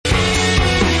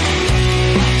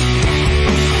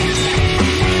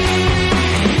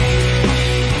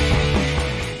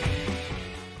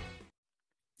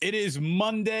It is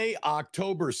Monday,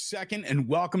 October 2nd, and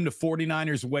welcome to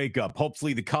 49ers Wake Up.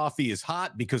 Hopefully the coffee is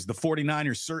hot because the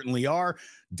 49ers certainly are.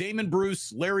 Damon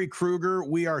Bruce, Larry Krueger,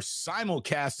 we are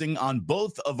simulcasting on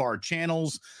both of our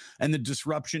channels, and the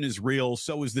disruption is real.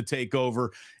 So is the takeover.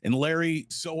 And Larry,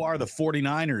 so are the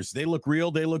 49ers. They look real.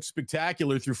 They look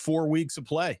spectacular through 4 weeks of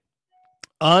play.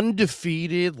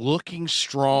 Undefeated, looking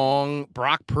strong.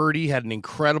 Brock Purdy had an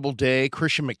incredible day.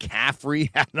 Christian McCaffrey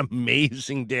had an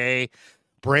amazing day.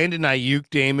 Brandon Ayuk,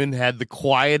 Damon, had the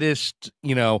quietest,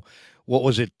 8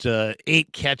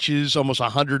 catches, almost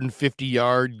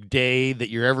 150-yard day that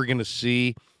you're ever going to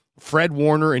see. Fred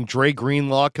Warner and Dre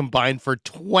Greenlaw combined for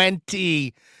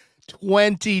 20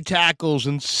 tackles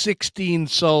and 16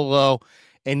 solo.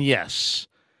 And yes,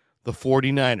 the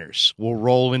 49ers will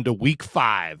roll into Week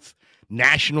 5,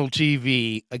 national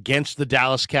TV against the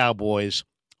Dallas Cowboys,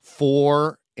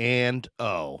 4-0.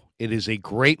 It is a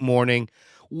great morning.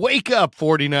 Wake up,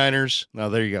 49ers. Now,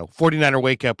 there you go. 49er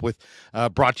Wake Up with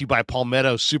brought to you by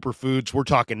Palmetto Superfoods. We're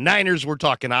talking Niners. We're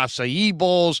talking acai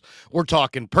bowls. We're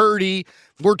talking Purdy.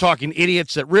 We're talking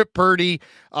idiots that rip Purdy.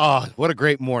 Oh, what a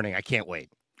great morning. I can't wait.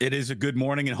 It is a good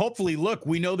morning. And hopefully, look,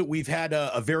 we know that we've had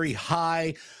a very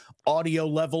high audio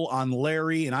level on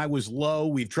Larry, and I was low.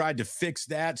 We've tried to fix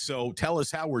that, so tell us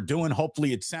how we're doing.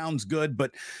 Hopefully it sounds good, but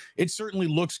it certainly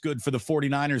looks good for the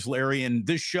 49ers, Larry, and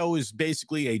this show is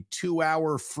basically a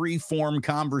 2-hour free-form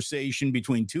conversation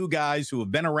between two guys who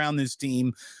have been around this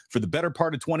team for the better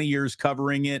part of 20 years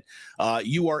covering it.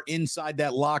 You are inside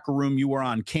that locker room. You are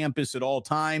on campus at all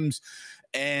times.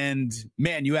 And,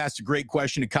 man, you asked a great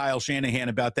question to Kyle Shanahan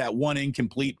about that one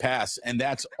incomplete pass, and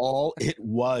that's all it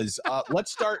was.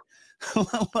 Let's start,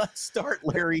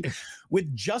 Larry,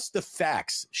 with just the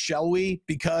facts, shall we?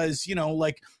 Because,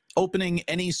 like opening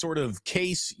any sort of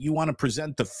case, you want to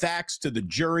present the facts to the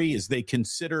jury as they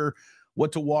consider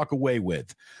what to walk away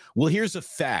with. Well, here's a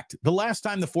fact. The last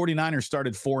time the 49ers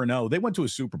started 4-0, they went to a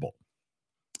Super Bowl.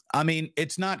 I mean,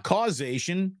 it's not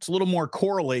causation. It's a little more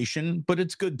correlation, but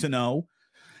it's good to know.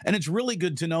 And it's really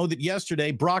good to know that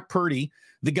yesterday, Brock Purdy,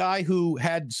 the guy who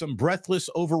had some breathless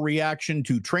overreaction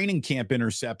to training camp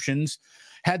interceptions,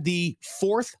 had the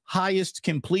 4th highest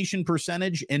completion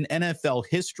percentage in NFL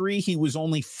history. He was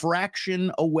only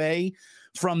fraction away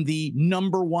from the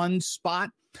number 1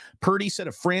 spot. Purdy set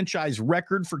a franchise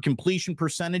record for completion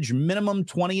percentage, minimum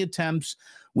 20 attempts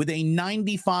with a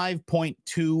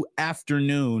 95.2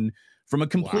 afternoon. From a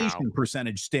completion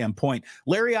percentage standpoint,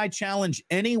 Larry, I challenge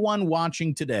anyone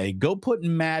watching today, go put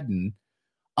Madden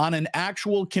on an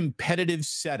actual competitive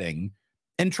setting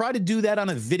and try to do that on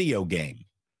a video game,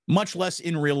 much less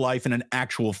in real life in an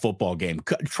actual football game.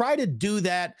 Try to do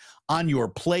that on your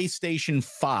PlayStation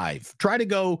 5. Try to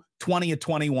go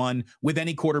 20-21 with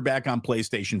any quarterback on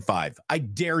PlayStation 5. I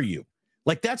dare you.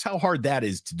 Like, that's how hard that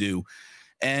is to do.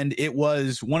 And it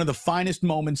was one of the finest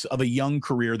moments of a young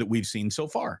career that we've seen so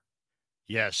far.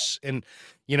 Yes. And,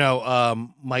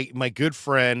 my good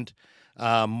friend,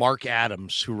 Mark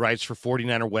Adams, who writes for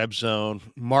 49er Web Zone,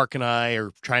 Mark and I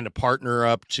are trying to partner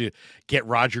up to get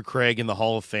Roger Craig in the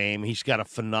Hall of Fame. He's got a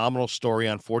phenomenal story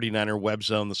on 49er Web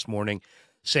Zone this morning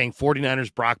saying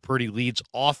 49ers Brock Purdy leads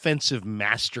offensive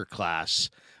masterclass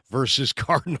versus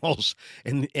Cardinals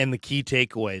and the key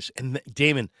takeaways. And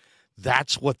Damon,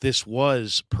 that's what this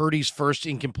was. Purdy's first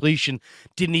incompletion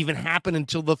didn't even happen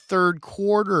until the third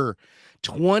quarter.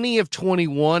 20 of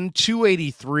 21,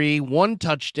 283, 1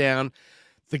 touchdown.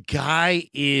 The guy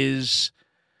is,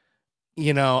 I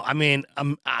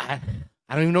don't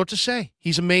even know what to say.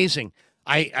 He's amazing.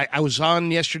 I was on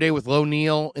yesterday with Lo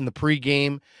Neal in the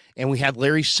pregame, and we had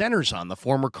Larry Centers on, the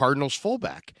former Cardinals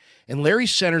fullback. And Larry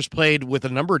Centers played with a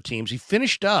number of teams. He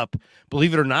finished up,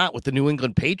 believe it or not, with the New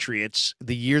England Patriots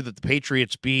the year that the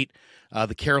Patriots beat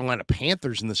the Carolina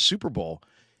Panthers in the Super Bowl.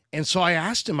 And so I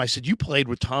asked him, I said, you played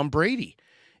with Tom Brady.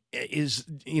 Have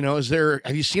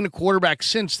you seen a quarterback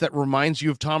since that reminds you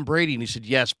of Tom Brady? And he said,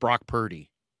 yes, Brock Purdy.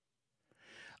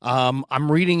 I'm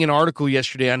reading an article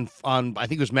yesterday on I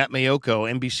think it was Matt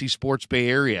Mayoko, NBC Sports Bay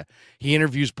Area. He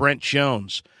interviews Brent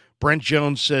Jones. Brent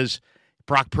Jones says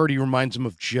Brock Purdy reminds him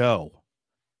of Joe.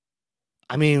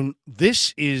 I mean,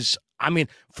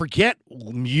 forget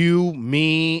you,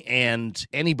 me, and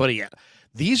anybody.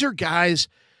 These are guys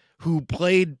who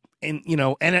played in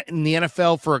the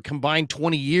NFL for a combined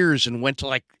 20 years and went to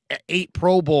like 8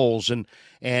 Pro Bowls,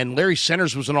 and Larry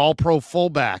Centers was an all-pro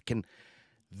fullback. And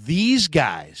these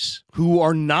guys who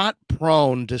are not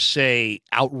prone to say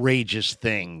outrageous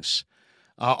things,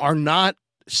 are not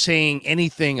saying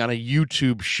anything on a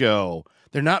YouTube show.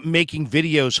 They're not making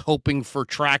videos hoping for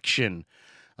traction.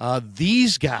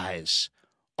 These guys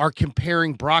are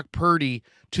comparing Brock Purdy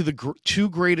to the two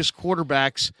greatest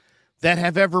quarterbacks that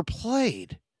have ever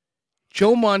played,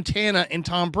 Joe Montana and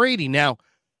Tom Brady. Now,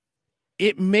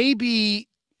 it may be,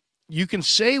 you can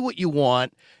say what you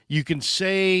want. You can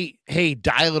say, hey,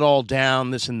 dial it all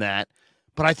down, this and that.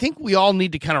 But I think we all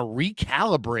need to kind of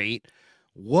recalibrate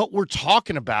what we're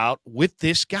talking about with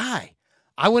this guy.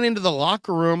 I went into the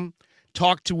locker room,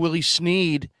 talked to Willie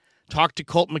Snead, talked to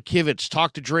Colt McKivitz,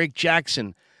 talked to Drake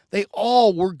Jackson. They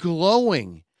all were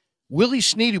glowing. Willie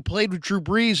Snead, who played with Drew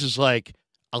Brees, is like,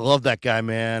 I love that guy,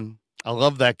 man. I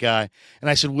love that guy. And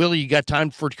I said, Willie, you got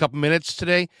time for a couple minutes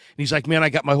today? And he's like, man, I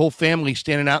got my whole family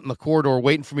standing out in the corridor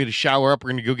waiting for me to shower up.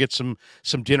 We're going to go get some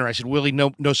dinner. I said, Willie,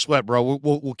 no sweat, bro.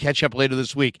 We'll catch up later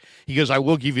this week. He goes, I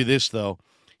will give you this, though.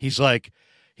 He's like,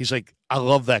 I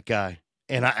love that guy.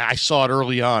 And I saw it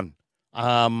early on.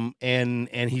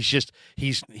 And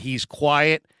he's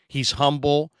quiet. He's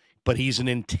humble, but he's an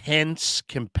intense,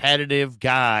 competitive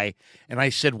guy. And I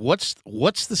said, what's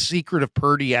the secret of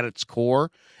Purdy at his core?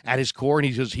 And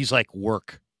he's like,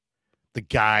 work. The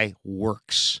guy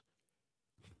works.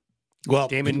 Well,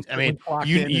 Damon, I mean,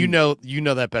 you know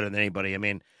that better than anybody. I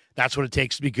mean, that's what it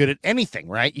takes to be good at anything,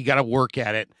 right? You got to work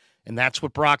at it. And that's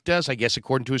what Brock does, I guess,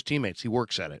 according to his teammates. He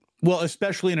works at it. Well,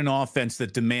 especially in an offense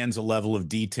that demands a level of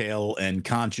detail and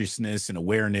consciousness and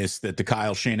awareness that the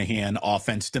Kyle Shanahan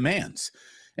offense demands.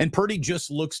 And Purdy just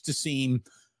looks to seem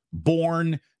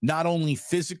born not only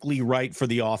physically right for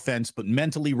the offense, but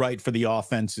mentally right for the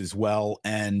offense as well.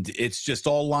 And it's just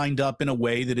all lined up in a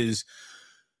way that is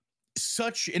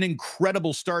such an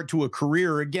incredible start to a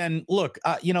career. Again, look,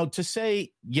 to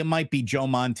say you might be Joe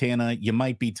Montana, you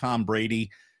might be Tom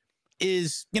Brady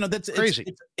is, that's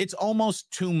crazy. It's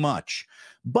almost too much.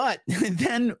 But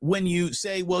then when you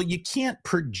say, well, you can't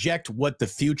project what the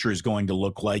future is going to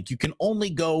look like, you can only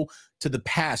go to the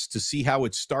past to see how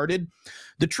it started.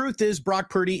 The truth is Brock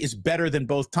Purdy is better than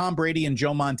both Tom Brady and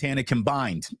Joe Montana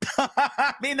combined.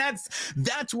 I mean,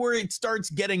 that's where it starts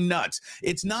getting nuts.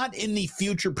 It's not in the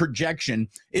future projection.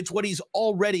 It's what he's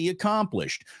already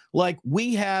accomplished. Like,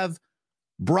 we have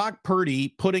Brock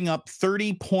Purdy putting up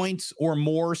 30 points or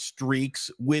more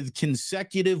streaks with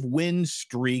consecutive win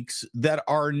streaks that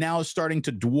are now starting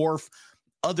to dwarf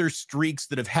other streaks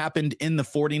that have happened in the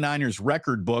 49ers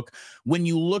record book. When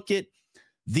you look at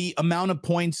the amount of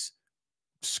points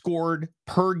scored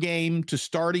per game to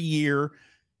start a year,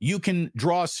 you can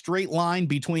draw a straight line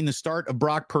between the start of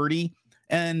Brock Purdy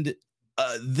and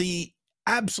the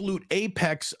absolute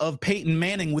apex of Peyton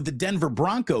Manning with the Denver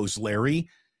Broncos, Larry.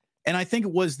 And I think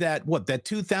it was that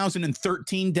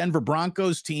 2013 Denver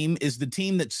Broncos team is the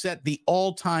team that set the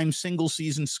all-time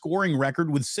single-season scoring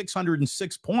record with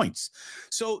 606 points.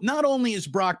 So not only is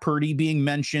Brock Purdy being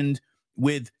mentioned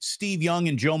with Steve Young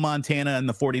and Joe Montana in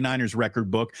the 49ers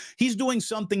record book, he's doing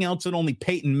something else that only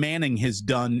Peyton Manning has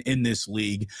done in this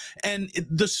league. And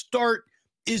the start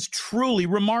is truly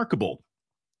remarkable.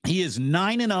 He is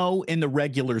 9-0 in the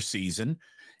regular season.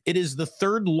 It is the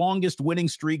third longest winning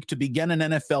streak to begin an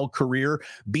NFL career,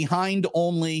 behind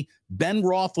only Ben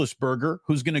Roethlisberger,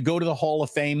 who's going to go to the Hall of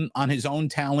Fame on his own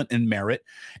talent and merit,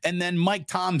 and then Mike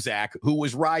Tomczak, who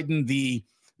was riding the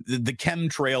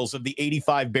chemtrails of the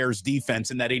 85 Bears defense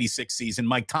in that 86 season.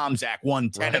 Mike Tomczak won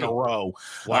 10 in a row.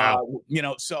 Wow.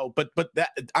 But that,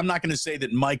 I'm not going to say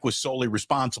that Mike was solely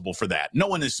responsible for that. No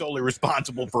one is solely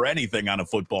responsible for anything on a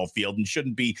football field and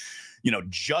shouldn't be,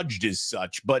 judged as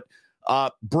such. But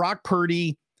Brock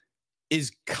Purdy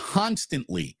is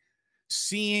constantly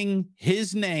seeing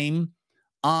his name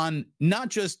on not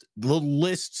just the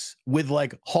lists with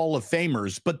like Hall of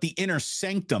Famers, but the inner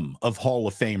sanctum of Hall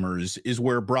of Famers is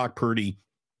where Brock Purdy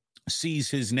sees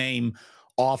his name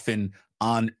often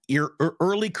on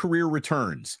early career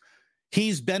returns.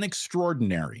 He's been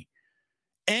extraordinary.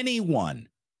 Anyone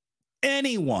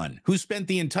who spent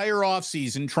the entire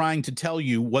offseason trying to tell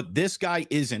you what this guy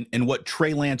isn't and what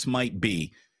Trey Lance might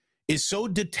be is so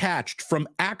detached from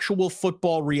actual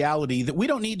football reality that we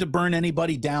don't need to burn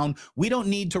anybody down. We don't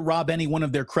need to rob anyone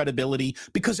of their credibility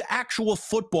because actual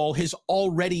football has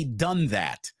already done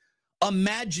that.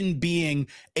 Imagine being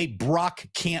a Brock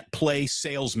can't play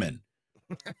salesman.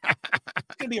 It's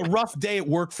going to be a rough day at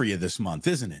work for you this month,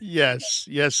 isn't it? Yes,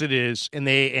 it is. And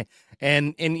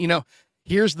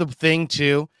here's the thing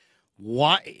too.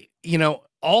 Why,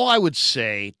 all I would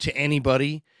say to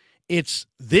anybody,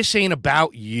 this ain't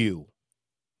about you.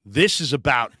 This is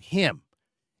about him.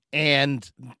 And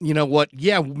you know what?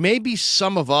 Yeah, maybe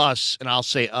some of us, and I'll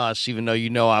say us, even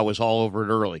though I was all over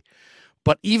it early,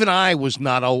 but even I was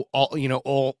not all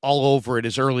over it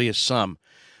as early as some.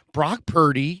 Brock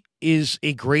Purdy is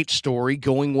a great story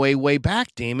going way, way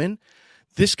back, Damon.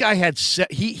 This guy had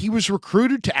he was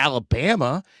recruited to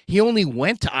Alabama. He only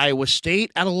went to Iowa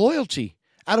State out of loyalty,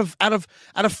 out of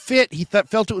fit. He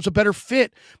felt it was a better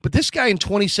fit. But this guy in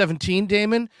 2017,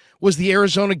 Damon, was the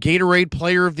Arizona Gatorade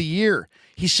Player of the Year.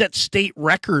 He set state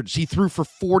records. He threw for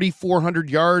 4,400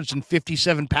 yards and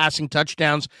 57 passing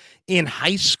touchdowns in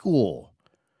high school.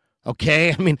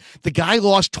 Okay, I mean, the guy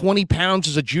lost 20 pounds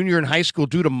as a junior in high school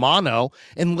due to mono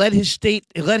and led his team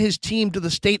to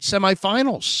the state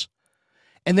semifinals.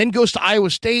 And then goes to Iowa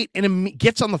State and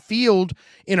gets on the field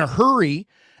in a hurry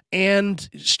and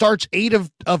starts 8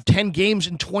 of 10 games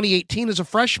in 2018 as a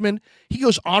freshman. He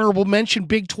goes honorable mention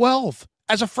Big 12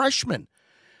 as a freshman.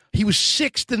 He was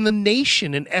 6th in the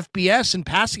nation in FBS and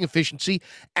passing efficiency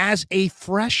as a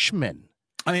freshman.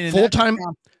 I mean, full-time.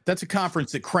 That's a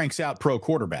conference that cranks out pro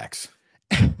quarterbacks.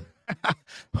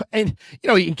 And,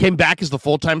 he came back as the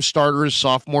full-time starter his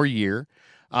sophomore year.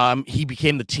 He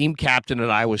became the team captain at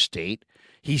Iowa State.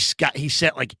 He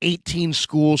set like 18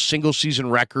 school single season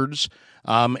records,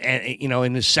 and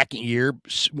in his second year,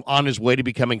 on his way to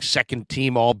becoming second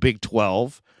team All Big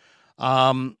 12.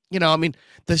 The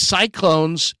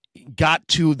Cyclones got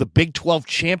to the Big 12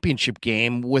 championship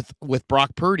game with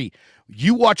Brock Purdy.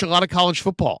 You watch a lot of college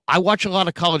football. I watch a lot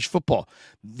of college football.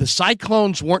 The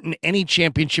Cyclones weren't in any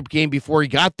championship game before he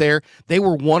got there. They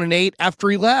were 1-8 after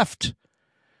he left.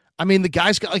 I mean, the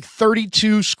guy's got like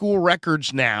 32 school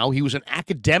records now. He was an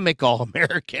academic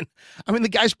All-American. I mean, the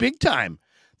guy's big time.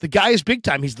 The guy is big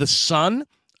time. He's the son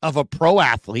of a pro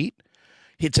athlete.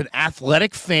 It's an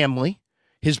athletic family.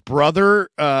 His brother,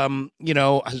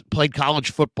 has played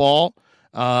college football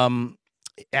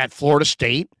at Florida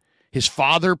State. His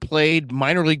father played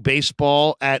minor league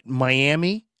baseball at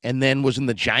Miami and then was in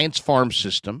the Giants farm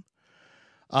system.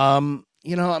 This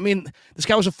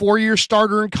guy was a 4-year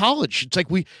starter in college. It's like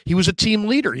he was a team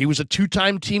leader. He was a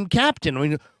 2-time team captain. I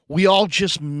mean, we all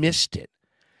just missed it.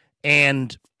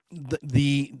 And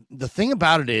the thing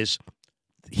about it is,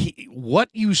 what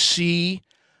you see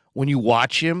when you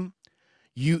watch him,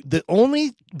 the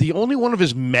only one of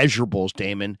his measurables,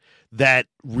 Damon, that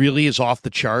really is off the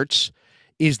charts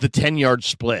is the 10-yard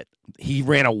split. He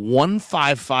ran a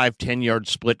 1.55 10-yard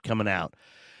split coming out.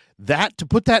 That, to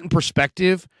put that in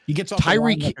perspective, he gets off the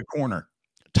line like a corner.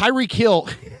 Tyreek Hill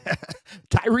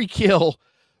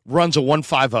runs a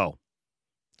 1.50.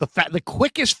 The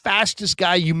quickest, fastest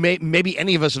guy maybe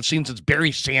any of us have seen since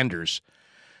Barry Sanders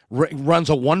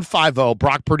runs a 1.50.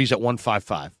 Brock Purdy's at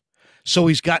 1.55. So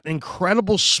he's got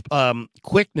incredible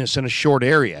quickness in a short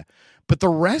area. But the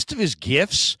rest of his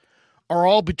gifts are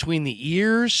all between the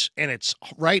ears, and it's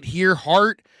right here,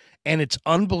 heart, and it's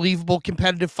unbelievable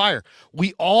competitive fire.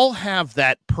 We all have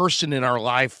that person in our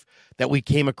life that we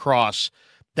came across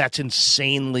that's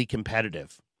insanely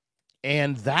competitive.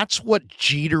 And that's what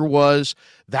Jeter was.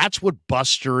 That's what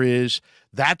Buster is.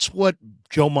 That's what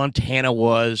Joe Montana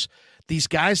was. These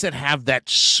guys that have that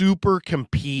super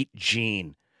compete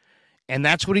gene. And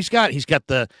that's what he's got. He's got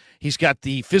the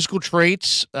physical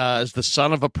traits as the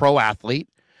son of a pro athlete,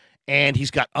 and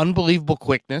he's got unbelievable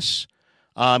quickness.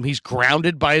 He's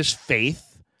grounded by his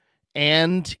faith,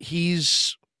 and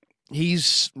he's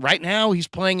right now he's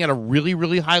playing at a really,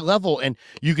 really high level. And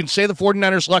you can say the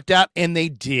 49ers lucked out, and they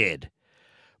did.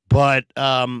 But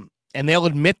and they'll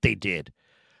admit they did.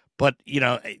 But,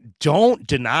 don't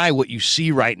deny what you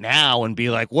see right now and be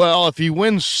like, well, if he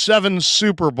wins 7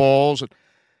 Super Bowls.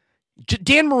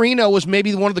 Dan Marino was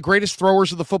maybe one of the greatest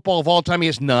throwers of the football of all time. He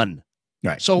has none.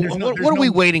 Right. So what are we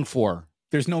waiting for?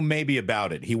 There's no maybe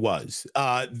about it. He was.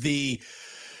 The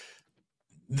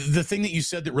thing that you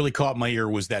said that really caught my ear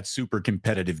was that super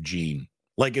competitive gene.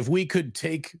 Like, if we could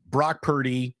take Brock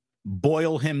Purdy,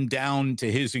 boil him down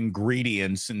to his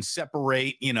ingredients and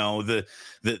separate,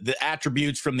 the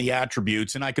attributes from the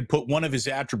attributes, and I could put one of his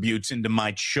attributes into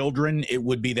my children, it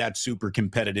would be that super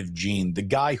competitive gene. The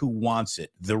guy who wants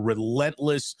it, the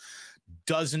relentless,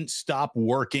 doesn't stop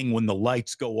working when the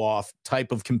lights go off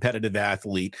type of competitive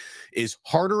athlete is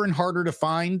harder and harder to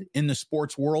find in the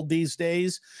sports world these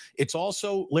days. It's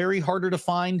also, Larry, harder to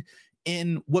find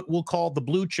in what we'll call the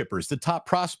blue chippers, the top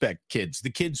prospect kids, the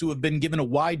kids who have been given a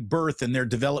wide berth in their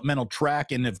developmental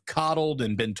track and have coddled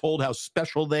and been told how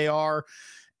special they are.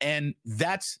 And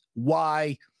that's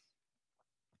why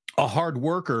a hard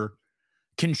worker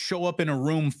can show up in a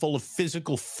room full of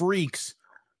physical freaks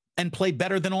and play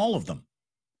better than all of them.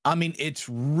 I mean, it's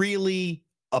really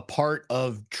a part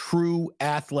of true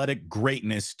athletic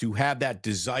greatness to have that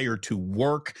desire to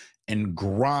work and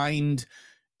grind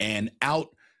and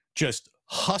just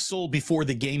hustle before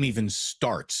the game even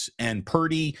starts. And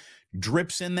Purdy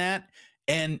drips in that.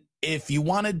 And if you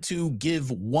wanted to give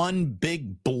one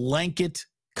big blanket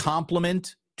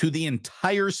compliment to the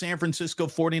entire San Francisco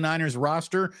 49ers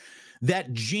roster.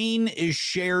 That gene is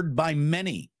shared by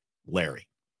many, Larry.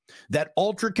 That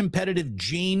ultra competitive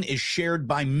gene is shared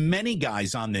by many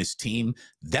guys on this team.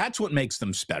 That's what makes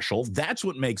them special. That's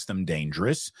what makes them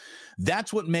dangerous.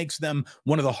 That's what makes them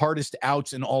one of the hardest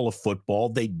outs in all of football.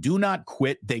 They do not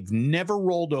quit. They've never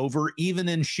rolled over. Even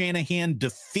in Shanahan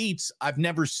defeats, I've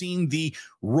never seen the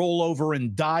roll over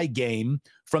and die game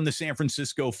from the San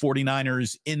Francisco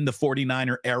 49ers in the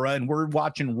 49er era. And we're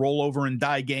watching roll over and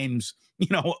die games,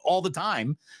 all the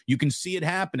time. You can see it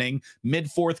happening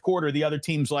mid fourth quarter. The other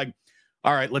team's like,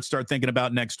 all right, let's start thinking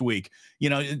about next week.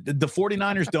 The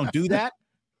 49ers don't do that.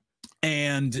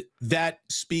 And that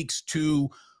speaks to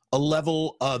a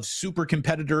level of super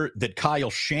competitor that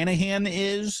Kyle Shanahan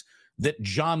is, that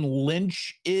John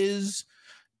Lynch is,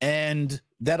 and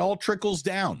that all trickles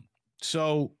down.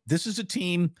 So this is a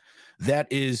team that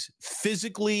is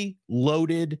physically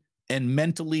loaded and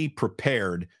mentally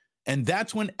prepared. And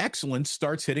that's when excellence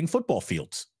starts hitting football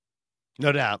fields.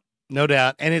 No doubt. No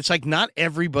doubt. And it's like not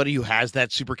everybody who has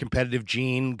that super competitive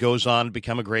gene goes on to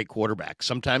become a great quarterback.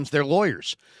 Sometimes they're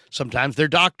lawyers. Sometimes they're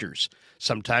doctors.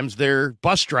 Sometimes they're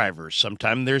bus drivers.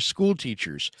 Sometimes they're school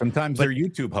teachers. Sometimes they're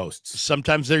YouTube hosts.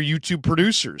 Sometimes they're YouTube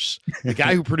producers. The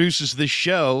guy who produces this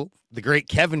show, the great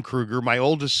Kevin Kruger, my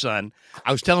oldest son,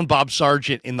 I was telling Bob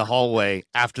Sargent in the hallway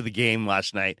after the game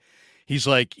last night. He's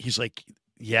like,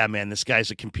 yeah, man, this guy's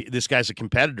a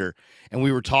competitor. And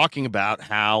we were talking about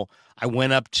how I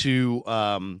went up to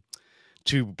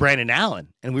Brandon Allen,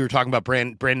 and we were talking about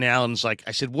Brandon Allen's like,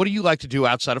 I said, what do you like to do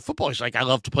outside of football? He's like, I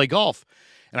love to play golf.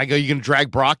 And I go, you going to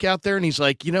drag Brock out there? And he's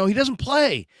like, he doesn't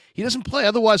play. He doesn't play.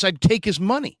 Otherwise, I'd take his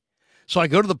money. So I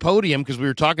go to the podium because we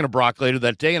were talking to Brock later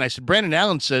that day, and I said, Brandon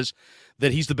Allen says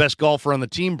that he's the best golfer on the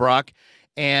team, Brock,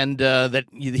 and that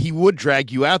he would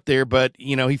drag you out there, but,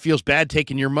 he feels bad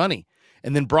taking your money.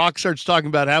 And then Brock starts talking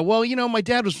about how, well, my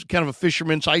dad was kind of a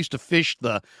fisherman, so I used to fish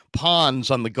the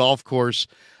ponds on the golf course.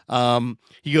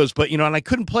 He goes, but, and I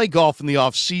couldn't play golf in the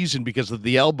off season because of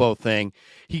the elbow thing.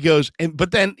 He goes, but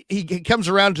then he comes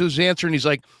around to his answer and he's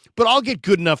like, but I'll get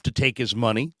good enough to take his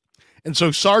money. And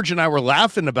so Sarge and I were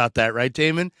laughing about that, right,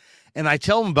 Damon? And I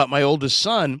tell him about my oldest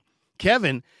son,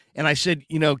 Kevin, and I said,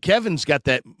 Kevin's got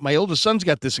that, my oldest son's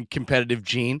got this competitive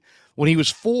gene. When he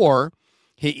was 4,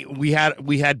 we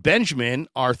had Benjamin,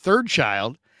 our third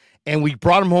child, and we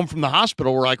brought him home from the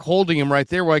hospital. We're like holding him right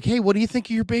there. We're like, hey, what do you think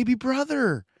of your baby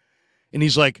brother? And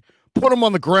he's like, put him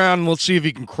on the ground and let's see if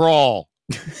he can crawl.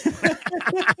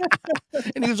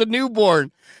 And he was a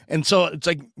newborn. And so it's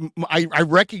like, I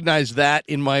recognize that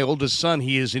in my oldest son.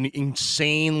 He is an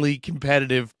insanely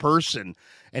competitive person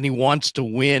and he wants to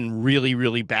win really,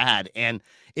 really bad. And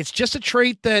it's just a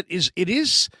trait that it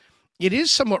is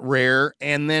somewhat rare.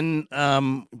 And then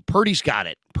Purdy's got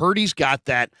it. Purdy's got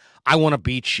that, I want to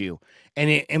beat you.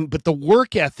 But the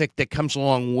work ethic that comes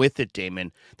along with it,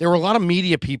 Damon, there were a lot of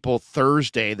media people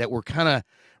Thursday that were kind of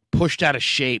pushed out of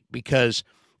shape because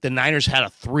the Niners had a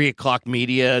 3:00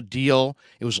 media deal.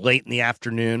 It was late in the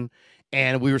afternoon,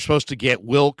 and we were supposed to get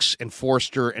Wilkes and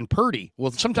Forster and Purdy.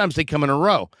 Well, sometimes they come in a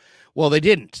row. Well, they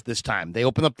didn't this time. They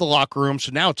opened up the locker room,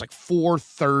 so now it's like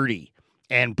 4:30,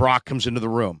 and Brock comes into the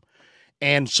room.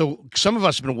 And so some of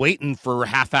us have been waiting for a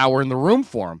half hour in the room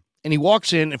for him. And he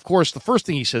walks in. Of course, the first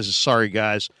thing he says is, sorry,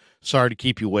 guys. Sorry to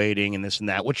keep you waiting and this and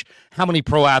that, which how many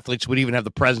pro athletes would even have the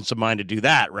presence of mind to do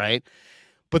that, right?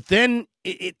 But then,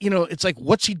 it's like,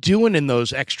 what's he doing in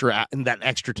that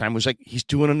extra time? It was like, he's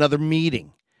doing another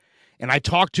meeting. And I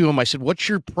talked to him. I said, what's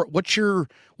your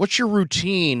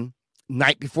routine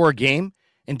night before a game?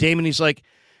 And Damon, he's like,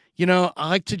 I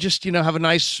like to just, have a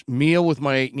nice meal with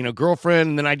my, girlfriend.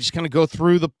 And then I just kind of go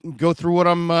through what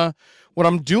I'm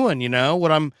doing,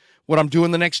 what I'm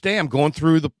doing the next day. I'm going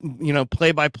through the,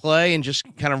 play by play and just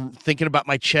kind of thinking about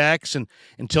my checks and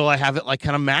until I have it like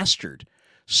kind of mastered.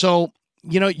 So,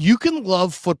 you can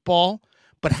love football,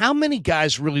 but how many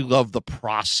guys really love the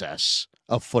process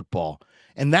of football?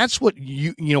 And that's what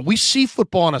we see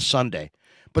football on a Sunday,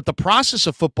 but the process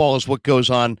of football is what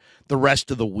goes on the rest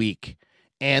of the week.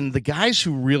 And the guys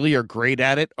who really are great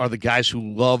at it are the guys who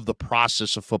love the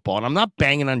process of football. And I'm not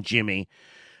banging on Jimmy,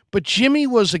 but Jimmy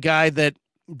was a guy that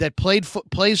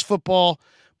plays football,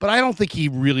 but I don't think he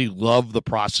really loved the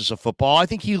process of football. I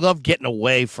think he loved getting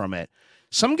away from it.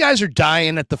 Some guys are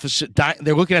dying at the facility.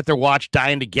 They're looking at their watch,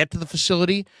 dying to get to the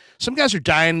facility. Some guys are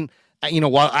dying,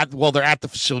 while they're at the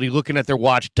facility, looking at their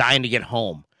watch, dying to get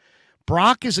home.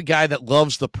 Brock is a guy that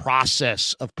loves the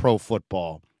process of pro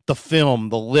football, the film,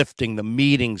 the lifting, the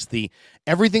meetings,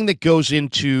 everything that goes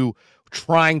into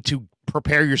trying to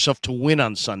prepare yourself to win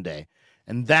on Sunday.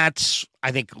 And that's,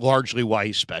 I think, largely why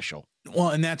he's special.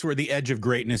 Well, and that's where the edge of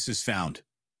greatness is found,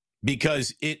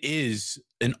 because it is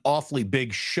an awfully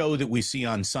big show that we see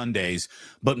on Sundays,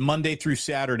 but Monday through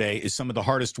Saturday is some of the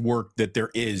hardest work that there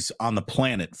is on the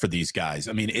planet for these guys.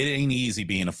 I mean, it ain't easy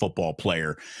being a football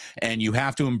player, and you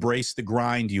have to embrace the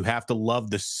grind. You have to love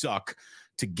the suck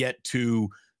to get to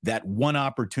that one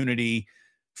opportunity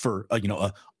for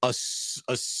a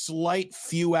slight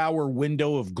few hour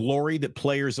window of glory that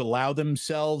players allow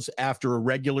themselves after a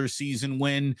regular season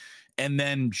win. And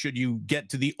then should you get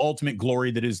to the ultimate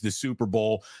glory that is the Super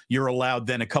Bowl, you're allowed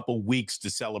then a couple weeks to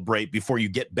celebrate before you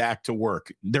get back to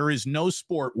work. There is no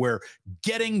sport where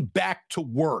getting back to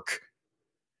work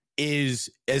is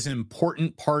as an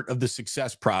important part of the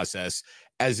success process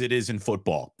as it is in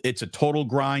football. It's a total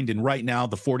grind, and right now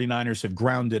the 49ers have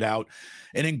grounded out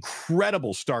an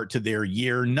incredible start to their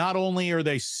year. Not only are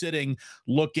they sitting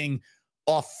looking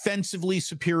offensively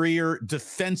superior,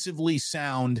 defensively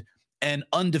sound, and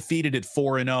undefeated at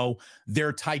 4-0,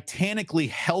 they're titanically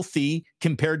healthy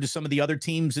compared to some of the other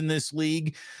teams in this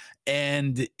league,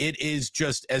 and it is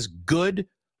just as good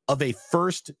of a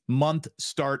first month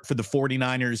start for the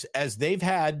 49ers as they've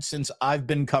had since I've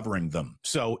been covering them.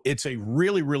 So it's a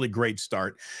really, really great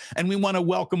start. And we want to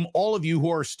welcome all of you who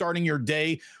are starting your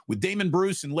day with Damon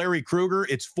Bruce and Larry Krueger.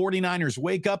 It's 49ers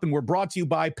Wake Up, and we're brought to you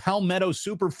by Palmetto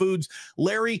Superfoods.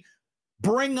 Larry,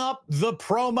 bring up the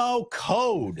promo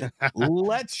code.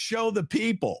 Let's show the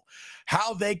people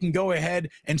how they can go ahead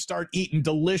and start eating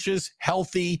delicious,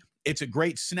 healthy. It's a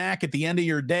great snack at the end of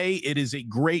your day. It is a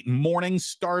great morning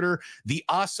starter. The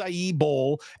acai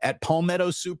bowl at Palmetto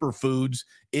Superfoods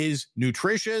is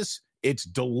nutritious. It's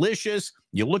delicious.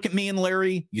 You look at me and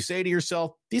Larry, you say to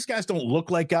yourself, these guys don't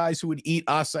look like guys who would eat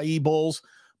acai bowls.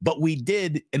 But we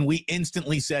did, and we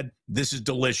instantly said, this is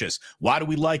delicious. Why do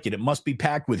we like it? It must be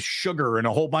packed with sugar and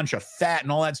a whole bunch of fat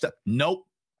and all that stuff. Nope.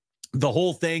 The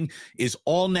whole thing is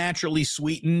all naturally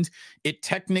sweetened. It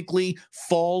technically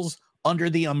falls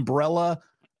under the umbrella.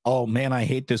 Oh, man, I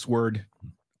hate this word.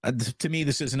 To me,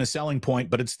 this isn't a selling point,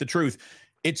 but it's the truth.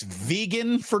 It's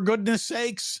vegan, for goodness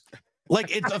sakes.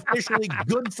 Like, it's officially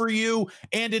good for you,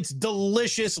 and it's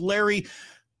delicious, Larry.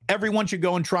 Everyone should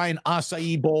go and try an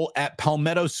acai bowl at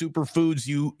Palmetto Superfoods.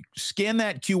 You scan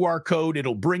that QR code.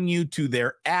 It'll bring you to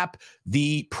their app.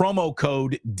 The promo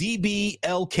code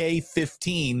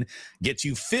DBLK15 gets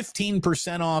you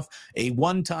 15% off a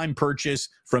one-time purchase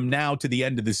from now to the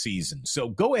end of the season. So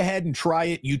go ahead and try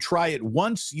it. You try it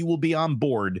once, you will be on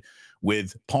board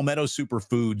with Palmetto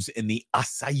Superfoods in the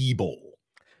acai bowl.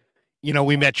 You know,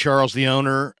 we met Charles, the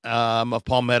owner of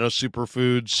Palmetto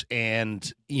Superfoods,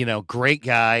 and, great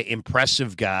guy,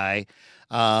 impressive guy.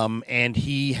 And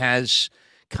he has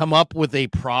come up with a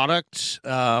product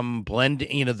blend,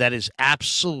 that is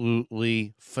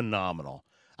absolutely phenomenal.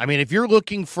 I mean, if you're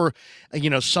looking for,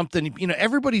 something,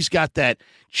 everybody's got that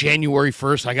January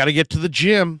 1st, I got to get to the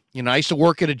gym. I used to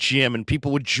work at a gym, and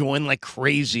people would join like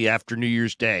crazy after New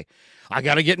Year's Day. I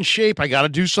got to get in shape. I got to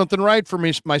do something right for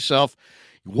myself.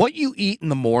 What you eat in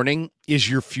the morning is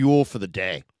your fuel for the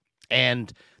day.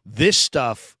 And this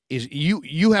stuff is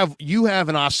you have an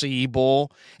acai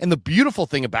bowl, and the beautiful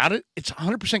thing about it, it's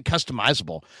 100%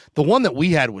 customizable. The one that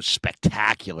we had was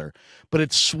spectacular, but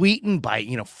it's sweetened by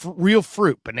real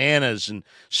fruit, bananas and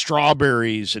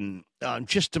strawberries, and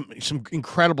just some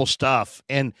incredible stuff.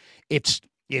 And it's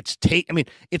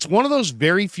one of those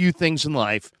very few things in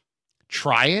life.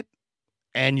 Try it,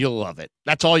 and you'll love it.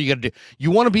 That's all you got to do.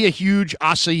 You want to be a huge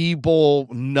acai bowl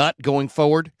nut going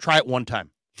forward? Try it one time.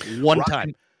 One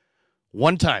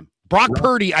time. Brock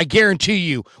Purdy, I guarantee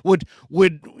you,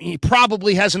 he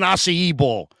probably has an acai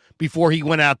bowl before he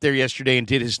went out there yesterday and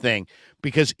did his thing,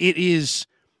 because it is,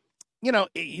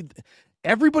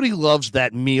 everybody loves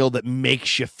that meal that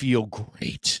makes you feel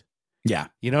great. Yeah.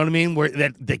 You know what I mean? Where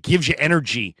that gives you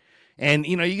energy. And,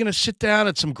 you're going to sit down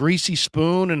at some greasy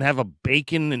spoon and have a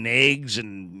bacon and eggs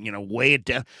and, weigh it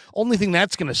down. Only thing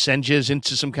that's going to send you is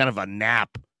into some kind of a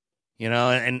nap,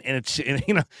 and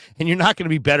you're not going to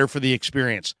be better for the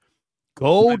experience.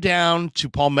 Go down to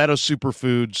Palmetto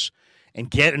Superfoods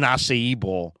and get an acai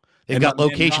bowl. They've got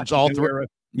locations all through.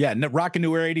 Yeah, Rockin'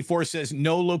 New Era 84 says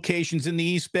no locations in the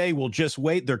East Bay. We'll just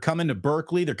wait. They're coming to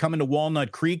Berkeley. They're coming to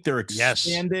Walnut Creek. They're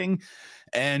expanding. Yes.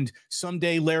 And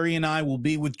someday Larry and I will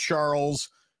be with Charles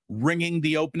ringing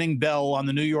the opening bell on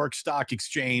the New York Stock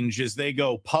Exchange as they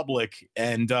go public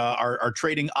and are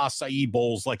trading acai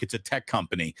bowls like it's a tech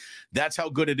company. That's how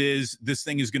good it is. This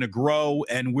thing is going to grow,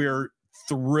 and we're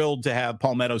thrilled to have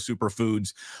Palmetto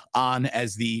Superfoods on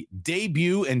as the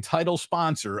debut and title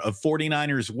sponsor of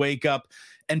 49ers Wake Up.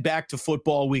 and back to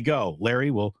football we go. Larry,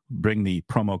 we'll bring the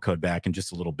promo code back in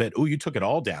just a little bit. Oh, you took it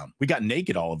all down. We got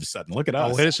naked all of a sudden. Look at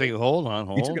us. Oh, wait a second. Hold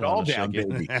on. You took it all down,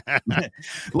 baby.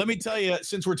 Let me tell you,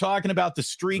 since we're talking about the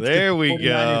streak. There we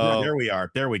go. There we are.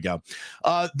 There we go.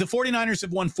 The 49ers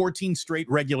have won 14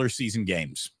 straight regular season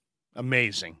games.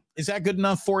 Amazing. Is that good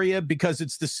enough for you? Because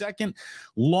it's the second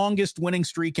longest winning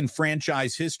streak in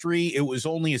franchise history. It was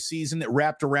only a season that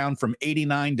wrapped around from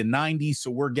 89 to 90. So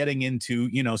we're getting into,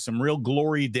 some real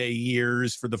glory day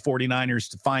years for the 49ers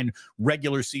to find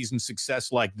regular season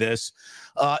success like this.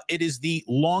 It is the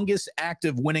longest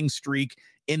active winning streak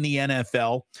in the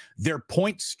NFL. Their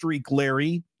point streak,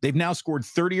 Larry, they've now scored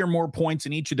 30 or more points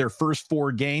in each of their first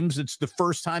 4 games. It's the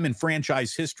first time in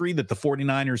franchise history that the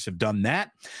 49ers have done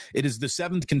that. It is the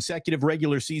 7th consecutive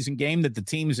regular season game that the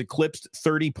team has eclipsed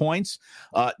 30 points,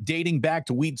 dating back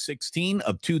to week 16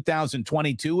 of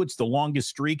 2022. It's the longest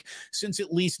streak since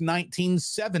at least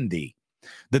 1970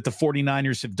 that the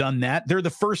 49ers have done that. They're the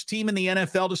first team in the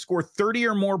NFL to score 30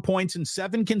 or more points in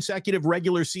 7 consecutive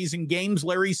regular season games,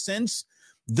 Larry, since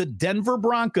the Denver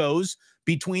Broncos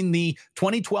between the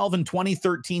 2012 and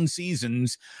 2013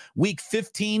 seasons, week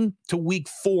 15 to week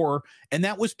 4. And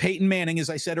that was Peyton Manning, as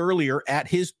I said earlier, at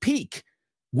his peak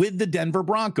with the Denver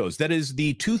Broncos. That is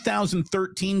the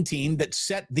 2013 team that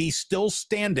set the still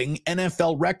standing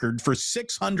NFL record for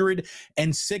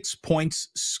 606 points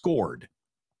scored.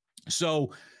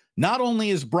 So not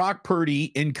only is Brock Purdy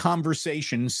in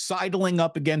conversation, sidling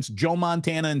up against Joe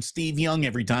Montana and Steve Young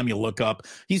every time you look up,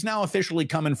 he's now officially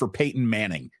coming for Peyton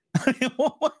Manning.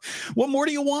 What more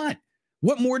do you want?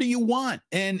 What more do you want?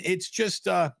 And it's just,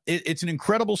 it's an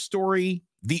incredible story.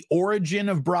 The origin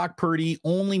of Brock Purdy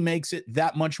only makes it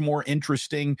that much more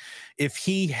interesting. If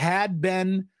he had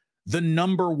been the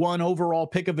number 1 overall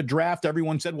pick of a draft,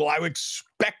 everyone said, well, I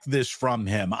expect this from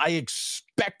him. I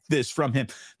expect this from him.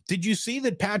 Did you see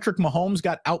that Patrick Mahomes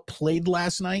got outplayed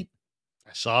last night?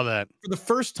 I saw that. For the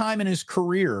first time in his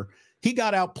career, he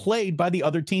got outplayed by the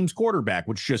other team's quarterback,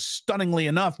 which just stunningly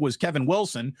enough was Kevin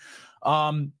Wilson.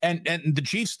 And the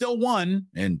Chiefs still won,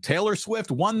 and Taylor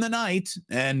Swift won the night.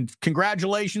 And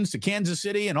congratulations to Kansas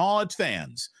City and all its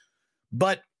fans.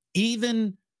 But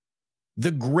even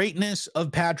the greatness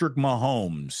of Patrick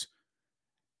Mahomes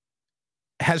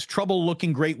has trouble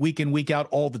looking great week in, week out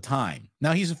all the time.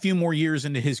 Now, he's a few more years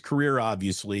into his career,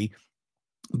 obviously,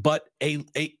 but a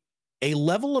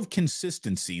level of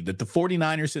consistency that the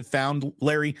 49ers have found,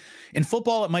 Larry, in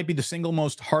football, it might be the single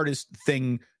most hardest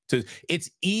thing to. It's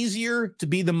easier to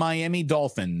be the Miami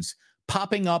Dolphins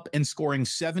popping up and scoring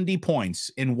 70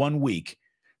 points in 1 week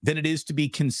than it is to be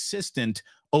consistent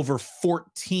over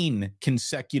 14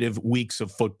 consecutive weeks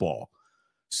of football.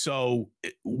 So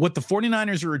what the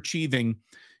 49ers are achieving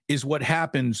is what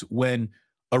happens when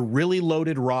a really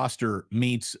loaded roster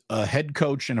meets a head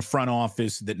coach and a front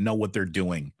office that know what they're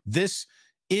doing. This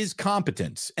is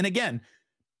competence. And again,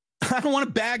 I don't want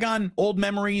to bag on old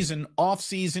memories and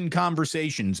off-season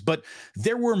conversations, but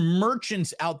there were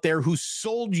merchants out there who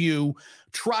sold you,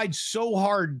 tried so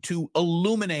hard to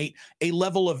illuminate a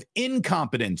level of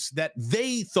incompetence that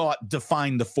they thought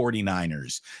defined the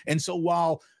 49ers. And so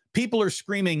while people are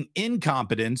screaming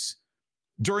incompetence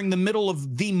during the middle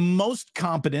of the most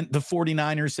competent the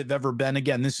 49ers have ever been.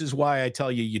 Again, this is why I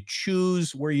tell you, you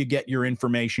choose where you get your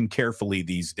information carefully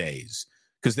these days,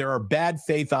 because there are bad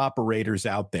faith operators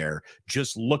out there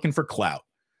just looking for clout.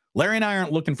 Larry and I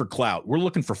aren't looking for clout. We're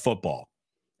looking for football.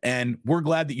 And we're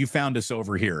glad that you found us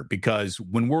over here, because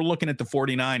when we're looking at the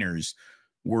 49ers,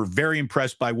 we're very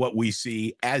impressed by what we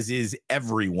see, as is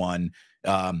everyone.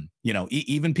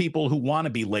 Even people who want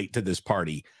to be late to this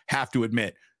party have to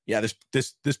admit, yeah,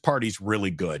 this party's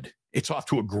really good. It's off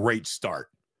to a great start.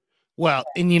 Well,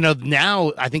 and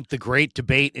now I think the great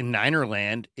debate in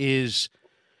Ninerland is,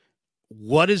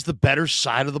 what is the better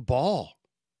side of the ball?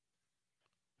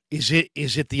 Is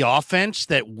it the offense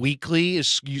that weekly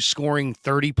is scoring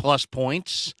 30 plus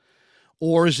points,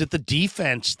 or is it the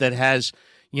defense that has,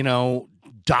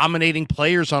 dominating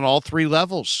players on all 3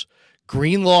 levels?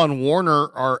 Greenlaw and Warner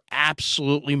are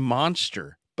absolutely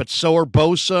monster, but so are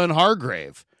Bosa and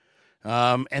Hargrave.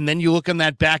 And then you look on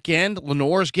that back end,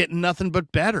 Lenore's getting nothing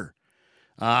but better.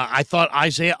 I thought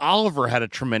Isaiah Oliver had a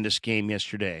tremendous game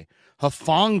yesterday.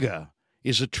 Hufanga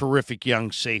is a terrific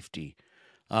young safety.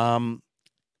 Then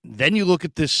you look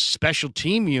at this special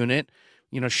team unit.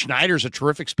 Schneider's a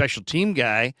terrific special team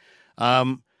guy.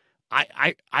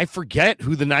 I forget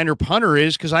who the Niner punter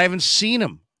is because I haven't seen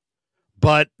him.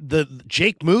 But the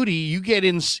Jake Moody, you get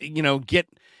in,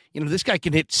 this guy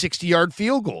can hit 60-yard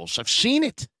field goals. I've seen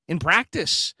it in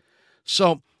practice.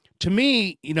 So to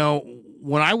me,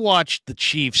 when I watched the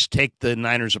Chiefs take the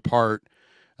Niners apart,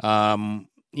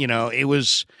 It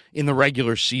was in the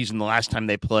regular season the last time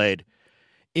they played.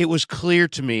 It was clear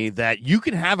to me that you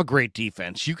can have a great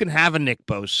defense. You can have a Nick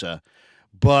Bosa,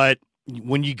 but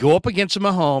when you go up against a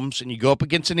Mahomes and you go up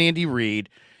against an Andy Reid,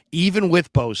 even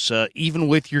with Bosa, even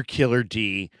with your killer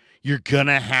D, you're going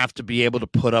to have to be able to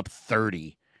put up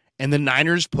 30. And the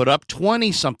Niners put up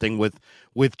 20-something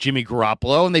with Jimmy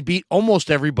Garoppolo, and they beat almost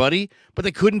everybody, but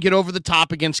they couldn't get over the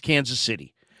top against Kansas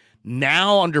City.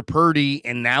 Now under Purdy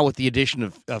and now with the addition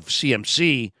of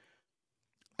CMC,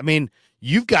 I mean,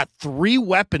 you've got three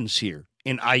weapons here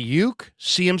in Ayuk,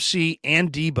 CMC,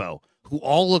 and Debo, who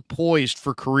all look poised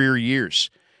for career years.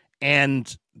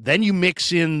 And then you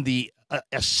mix in the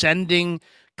ascending,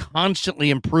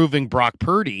 constantly improving Brock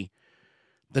Purdy.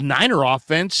 The Niner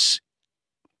offense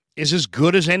is as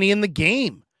good as any in the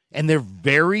game, and they're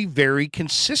very, very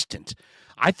consistent.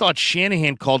 I thought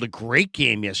Shanahan called a great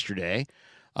game yesterday.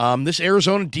 This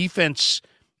Arizona defense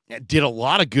did a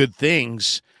lot of good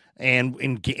things,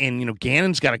 and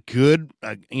Gannon's got a good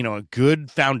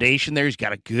foundation there. He's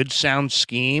got a good sound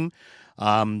scheme.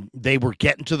 They were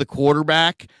getting to the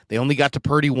quarterback. They only got to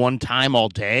Purdy one time all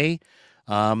day.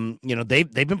 They've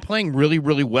been playing really,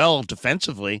 really well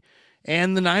defensively,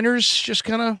 and the Niners just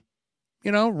kind of,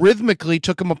 rhythmically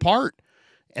took them apart.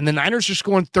 And the Niners are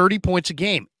scoring 30 points a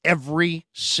game every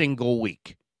single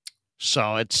week. So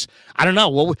I don't know.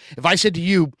 Well, if I said to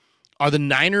you, are the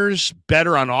Niners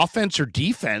better on offense or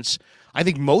defense? I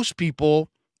think most people,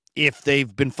 if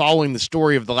they've been following the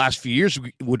story of the last few years,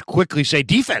 would quickly say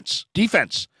defense.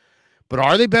 But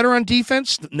are they better on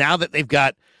defense now that they've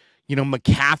got,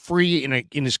 McCaffrey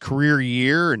in his career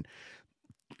year and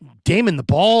Damon,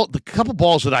 the couple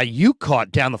balls that Ayuk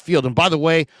caught down the field, and by the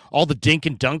way, all the dink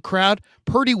and dunk crowd,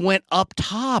 Purdy went up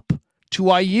top to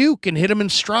Ayuk and hit him in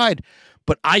stride.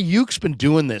 But Ayuk's been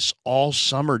doing this all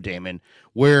summer, Damon,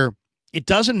 where it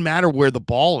doesn't matter where the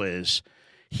ball is.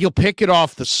 He'll pick it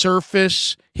off the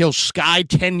surface. He'll sky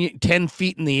 10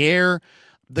 feet in the air.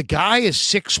 The guy is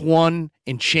 6'1"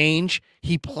 and change.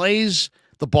 He plays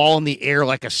the ball in the air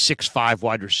like a 6'5"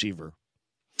 wide receiver.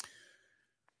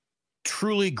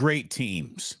 Truly great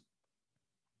teams.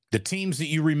 The teams that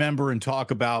you remember and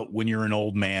talk about when you're an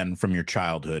old man from your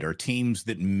childhood are teams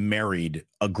that married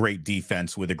a great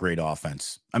defense with a great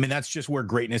offense. I mean, that's just where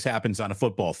greatness happens on a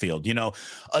football field.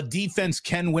 A defense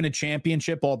can win a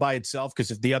championship all by itself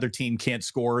because if the other team can't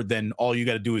score, then all you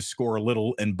got to do is score a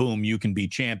little and boom, you can be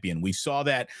champion. We saw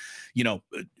that,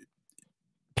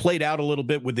 played out a little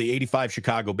bit with the 85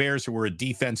 Chicago Bears, who were a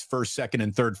defense first, second,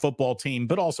 and third football team,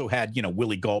 but also had,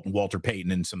 Willie Gault and Walter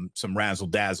Payton and some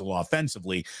razzle-dazzle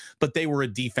offensively, but they were a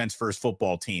defense first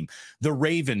football team. The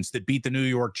Ravens that beat the New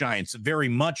York Giants, very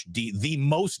much the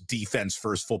most defense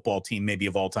first football team maybe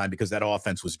of all time because that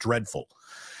offense was dreadful.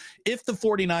 If the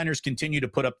 49ers continue to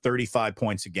put up 35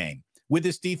 points a game with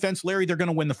this defense, Larry, they're going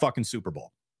to win the fucking Super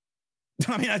Bowl.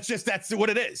 I mean, that's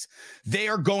what it is. They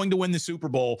are going to win the Super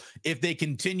Bowl if they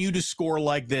continue to score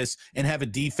like this and have a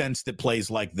defense that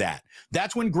plays like that.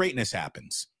 That's when greatness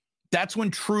happens. That's when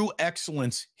true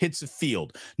excellence hits the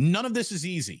field. None of this is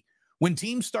easy. When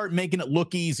teams start making it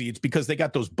look easy, it's because they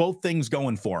got those both things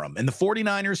going for them. And the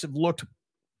 49ers have looked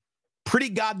pretty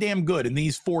goddamn good in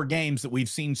these 4 games that we've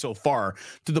seen so far,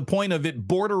 to the point of it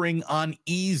bordering on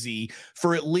easy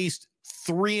for at least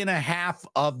 3.5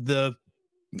 of the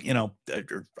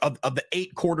of the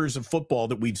 8 quarters of football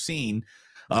that we've seen.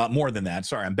 More than that.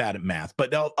 Sorry, I'm bad at math.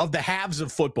 But of the halves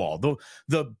of football,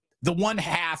 the one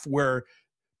half where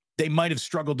they might have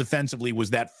struggled defensively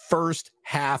was that first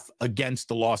half against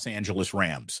the Los Angeles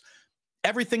Rams.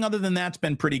 Everything other than that's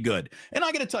been pretty good. And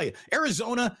I got to tell you,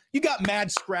 Arizona, you got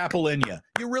mad scrapple in you.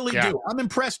 You really do. I'm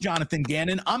impressed, Jonathan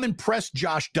Gannon. I'm impressed,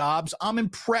 Josh Dobbs. I'm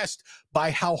impressed by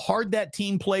how hard that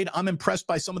team played. I'm impressed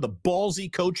by some of the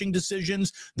ballsy coaching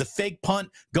decisions, the fake punt,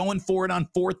 going for it on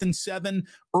 4th and 7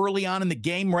 early on in the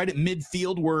game, right at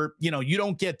midfield where, you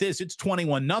don't get this. It's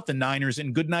 21-0 Niners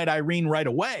and goodnight Irene right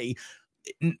away.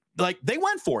 Like, they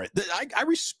went for it. I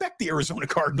respect the Arizona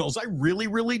Cardinals. I really,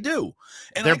 really do.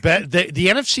 And the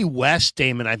NFC West,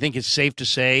 Damon, I think it's safe to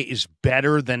say, is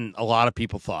better than a lot of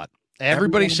people thought.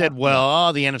 Everybody said, the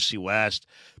NFC West,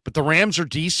 but the Rams are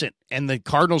decent and the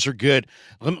Cardinals are good.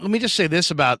 Let me just say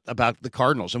this about the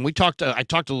Cardinals. And I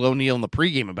talked to Lo Neal in the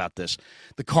pregame about this.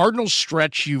 The Cardinals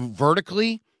stretch you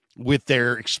vertically with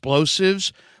their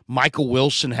explosives. Michael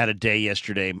Wilson had a day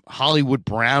yesterday. Hollywood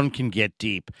Brown can get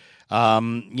deep.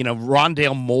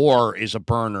 Rondale Moore is a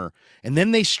burner. And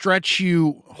then they stretch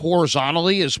you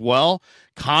horizontally as well.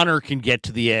 Connor can get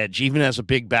to the edge, even as a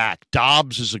big back.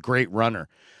 Dobbs is a great runner.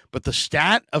 But the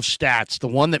stat of stats, the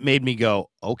one that made me go,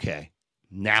 okay,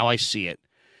 now I see it,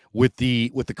 with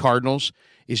the Cardinals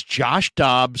is Josh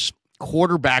Dobbs'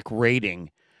 quarterback rating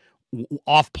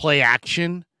off play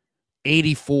action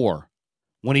 84.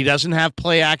 When he doesn't have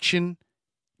play action,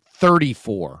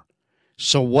 34.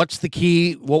 So what's the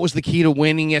key? What was the key to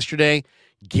winning yesterday?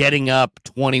 Getting up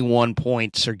 21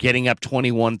 points or getting up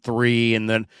 21-3 and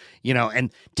then,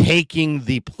 and taking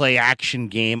the play action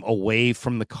game away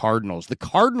from the Cardinals. The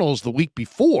Cardinals the week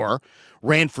before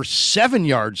ran for 7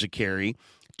 yards a carry,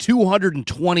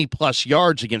 220 plus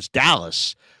yards against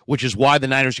Dallas, which is why the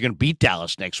Niners are going to beat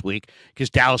Dallas next week because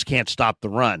Dallas can't stop the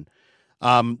run.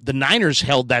 The Niners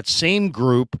held that same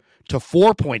group to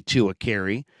 4.2 a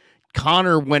carry.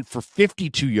 Connor went for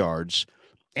 52 yards,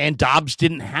 and Dobbs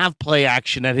didn't have play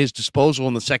action at his disposal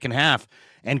in the second half.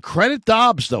 And credit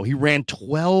Dobbs, though. He ran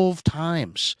 12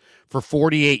 times for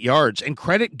 48 yards. And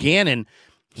credit Gannon.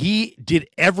 He did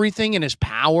everything in his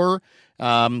power.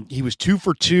 He was 2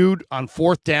 for 2 on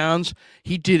fourth downs.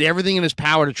 He did everything in his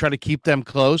power to try to keep them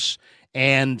close,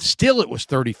 and still it was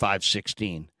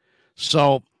 35-16.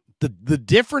 So the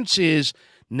difference is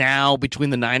now between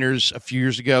the Niners a few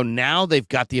years ago, now they've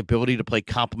got the ability to play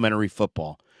complementary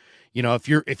football. If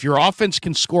your offense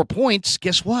can score points,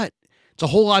 guess what? It's a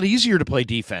whole lot easier to play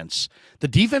defense. The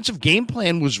defensive game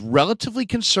plan was relatively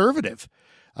conservative.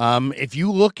 If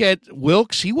you look at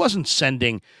Wilkes, he wasn't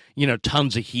sending,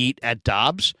 tons of heat at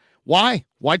Dobbs. Why?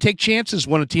 Why take chances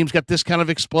when a team's got this kind of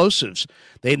explosives?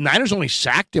 The Niners only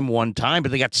sacked him one time,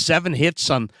 but they got 7 hits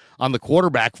on the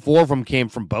quarterback. 4 of them came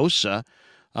from Bosa.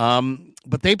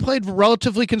 But they played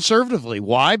relatively conservatively.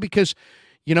 Why? Because,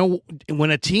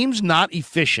 when a team's not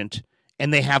efficient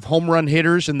and they have home run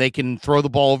hitters and they can throw the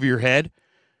ball over your head,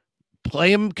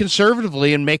 play them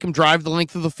conservatively and make them drive the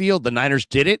length of the field. The Niners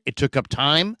did it. It took up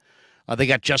time. They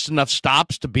got just enough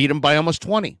stops to beat them by almost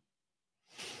 20.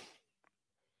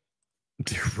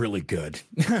 They're really good.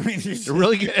 I mean, they're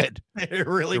really good. They're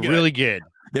really good. Really good.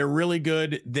 They're really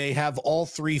good. They have all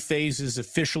 3 phases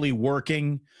officially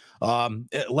working.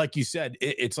 Like you said,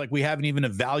 it's like we haven't even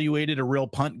evaluated a real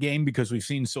punt game because we've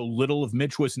seen so little of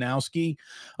Mitch Wisnowski.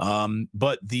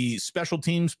 But the special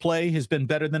teams play has been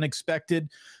better than expected.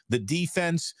 The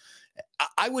defense,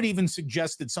 I would even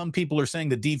suggest that some people are saying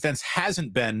the defense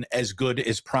hasn't been as good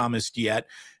as promised yet.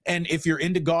 And if you're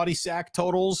into gaudy sack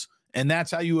totals, and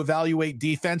that's how you evaluate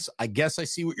defense, I guess I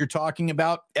see what you're talking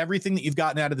about. Everything that you've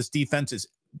gotten out of this defense is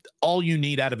all you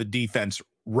need out of a defense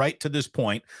right to this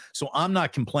point. So I'm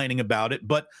not complaining about it,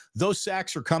 but those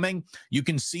sacks are coming. You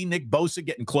can see Nick Bosa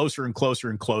getting closer and closer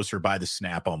and closer by the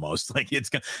snap almost. Like it's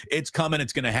coming.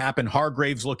 It's going to happen.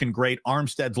 Hargrave's looking great.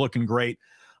 Armstead's looking great.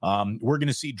 We're going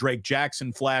to see Drake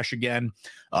Jackson flash again.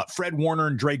 Fred Warner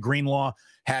and Dre Greenlaw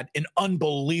had an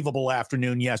unbelievable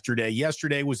afternoon yesterday.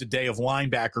 Yesterday was a day of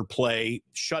linebacker play,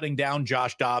 shutting down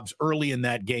Josh Dobbs early in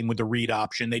that game with the read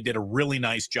option. They did a really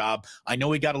nice job. I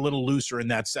know he got a little looser in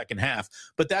that second half,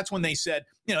 but that's when they said,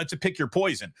 it's a pick your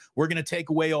poison. We're going to take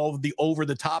away all of the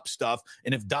over-the-top stuff,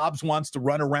 and if Dobbs wants to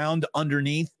run around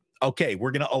underneath, okay,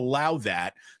 we're going to allow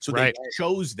that. So They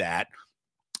chose that.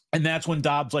 And that's when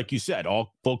Dobbs, like you said,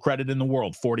 all full credit in the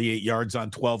world, 48 yards on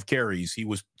 12 carries. He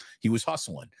was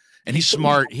hustling. And he's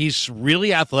smart. He's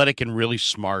really athletic and really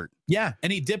smart. Yeah,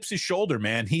 and he dips his shoulder,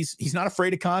 man. He's not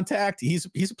afraid of contact. He's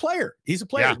a player. He's a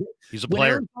player. Yeah, he's a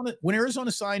player. When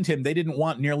Arizona signed him, they didn't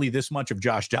want nearly this much of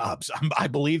Josh Dobbs. I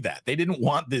believe that. They didn't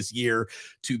want this year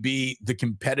to be the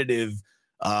competitive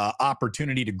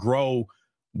opportunity to grow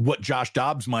what Josh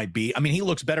Dobbs might be. I mean, he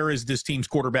looks better as this team's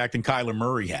quarterback than Kyler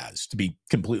Murray has, to be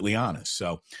completely honest.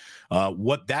 So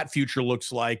what that future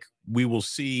looks like, we will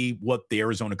see what the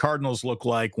Arizona Cardinals look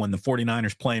like when the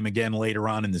 49ers play them again later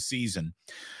on in the season.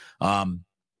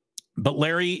 But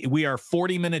Larry, we are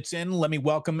 40 minutes in. Let me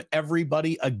welcome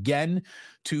everybody again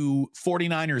to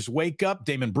 49ers Wake Up.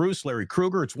 Damon Bruce, Larry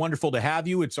Krueger, it's wonderful to have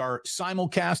you. It's our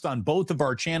simulcast on both of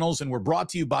our channels, and we're brought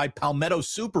to you by Palmetto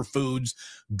Superfoods.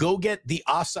 Go get the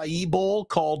acai bowl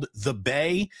called The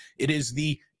Bay. It is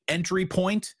the entry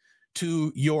point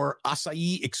to your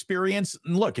acai experience.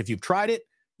 And look, if you've tried it,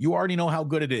 you already know how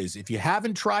good it is. If you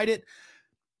haven't tried it,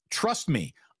 trust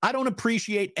me, I don't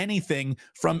appreciate anything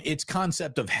from its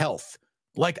concept of health.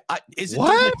 Like, is it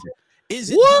what? Delicious? Is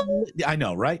it? What? I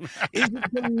know, right? Is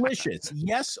it delicious?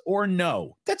 Yes or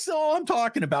no? That's all I'm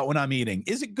talking about when I'm eating.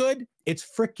 Is it good? It's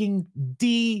freaking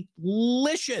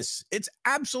delicious. It's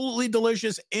absolutely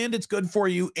delicious, and it's good for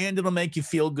you, and it'll make you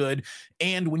feel good.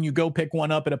 And when you go pick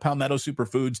one up at a Palmetto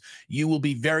Superfoods, you will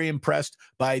be very impressed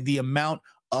by the amount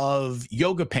of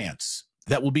yoga pants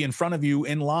that will be in front of you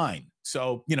in line.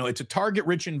 So, it's a target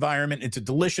rich environment. It's a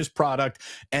delicious product.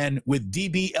 And with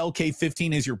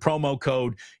DBLK15 as your promo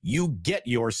code, you get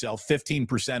yourself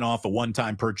 15% off a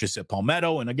one-time purchase at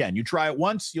Palmetto. And again, you try it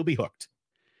once, you'll be hooked.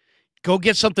 Go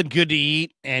get something good to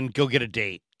eat and go get a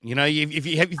date. If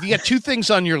you got two things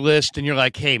on your list and you're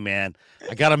like, hey, man,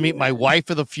 I got to meet my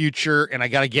wife of the future and I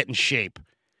got to get in shape.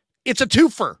 It's a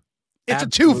twofer. It's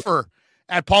Absolutely. A twofer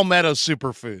at Palmetto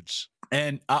Superfoods.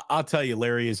 And I'll tell you,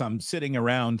 Larry, as I'm sitting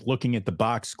around looking at the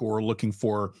box score, looking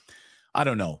for, I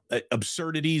don't know,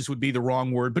 absurdities would be the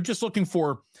wrong word, but just looking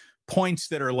for points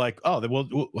that are like, oh,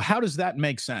 well, how does that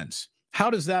make sense? How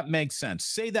does that make sense?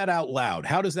 Say that out loud.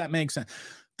 How does that make sense?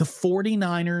 The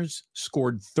 49ers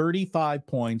scored 35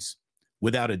 points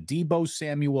without a Deebo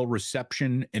Samuel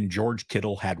reception, and George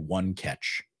Kittle had one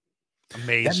catch.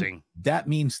 Amazing. That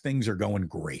means things are going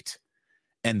great.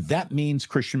 And that means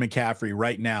Christian McCaffrey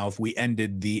right now, if we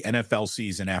ended the NFL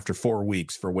season after 4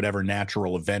 weeks for whatever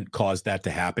natural event caused that to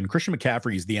happen, Christian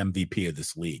McCaffrey is the MVP of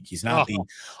this league. He's not the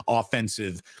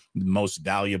offensive, most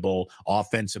valuable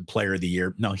offensive player of the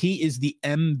year. No, he is the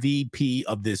MVP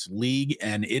of this league.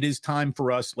 And it is time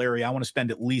for us, Larry. I want to spend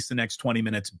at least the next 20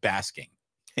 minutes basking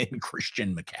in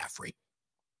Christian McCaffrey.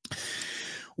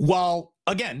 While,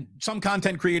 again, some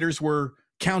content creators were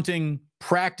counting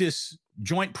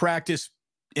joint practice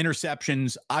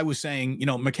interceptions, I was saying,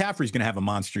 McCaffrey's going to have a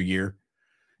monster year,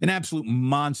 an absolute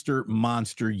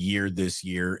monster year this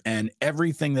year. And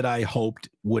everything that I hoped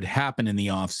would happen in the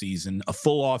offseason, a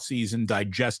full offseason,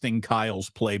 digesting Kyle's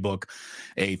playbook,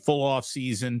 a full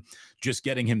offseason, just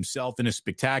getting himself in a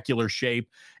spectacular shape.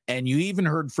 And you even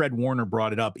heard Fred Warner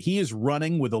brought it up. He is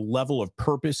running with a level of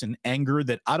purpose and anger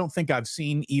that I don't think I've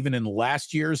seen even in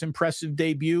last year's impressive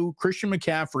debut. Christian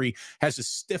McCaffrey has a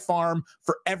stiff arm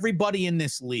for everybody in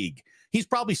this league. He's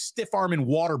probably stiff arming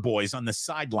water boys on the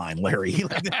sideline, Larry.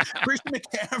 Christian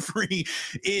McCaffrey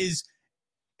is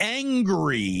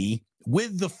angry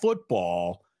with the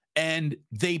football, and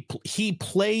he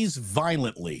plays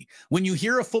violently. When you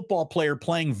hear a football player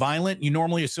playing violent, you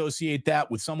normally associate that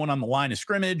with someone on the line of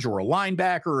scrimmage or a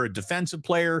linebacker or a defensive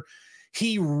player.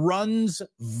 He runs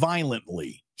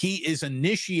violently. He is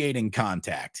initiating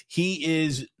contact. He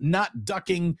is not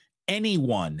ducking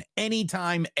anyone,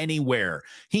 anytime, anywhere.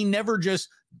 He never just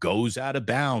goes out of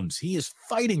bounds. He is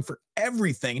fighting for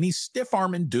everything, and he's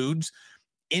stiff-arming dudes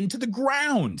into the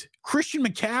ground. Christian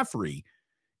McCaffrey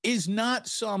is not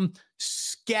some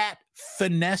scat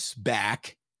finesse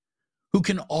back who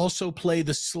can also play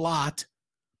the slot.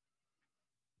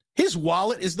 His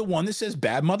wallet is the one that says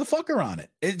bad motherfucker on it.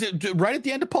 Right at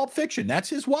the end of Pulp Fiction. That's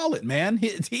his wallet, man.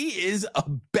 He is a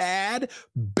bad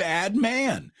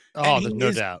man. Oh, there's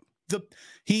no doubt.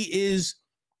 He's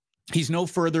no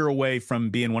further away from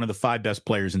being one of the 5 best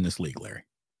players in this league, Larry.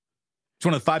 He's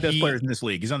one of the 5 best players in this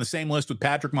league. He's on the same list with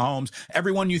Patrick Mahomes.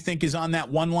 Everyone you think is on that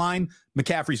one line,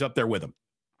 McCaffrey's up there with him.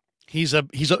 He's a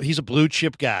blue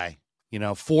chip guy.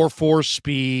 4.4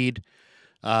 speed,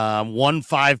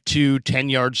 1.52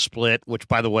 10-yard split, which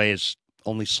by the way is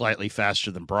only slightly faster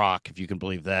than Brock, if you can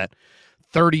believe that.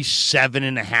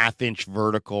 37.5-inch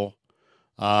vertical.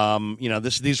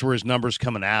 These were his numbers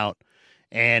coming out,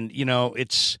 and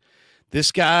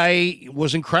this guy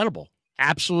was incredible.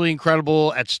 Absolutely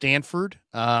incredible at Stanford.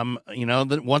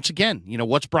 Once again,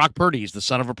 what's Brock Purdy? He's the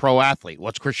son of a pro athlete.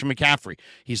 What's Christian McCaffrey?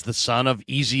 He's the son of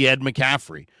Easy Ed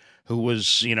McCaffrey, who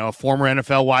was, a former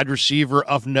NFL wide receiver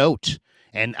of note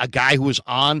and a guy who was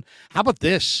on, how about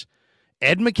this?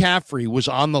 Ed McCaffrey was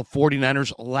on the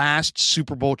 49ers' last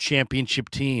Super Bowl championship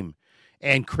team.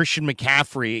 And Christian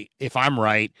McCaffrey, if I'm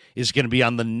right, is going to be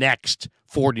on the next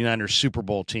 49ers Super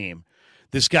Bowl team.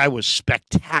 This guy was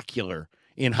spectacular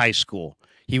in high school.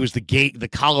 He was the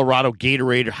Colorado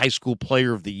Gatorade High School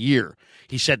Player of the Year.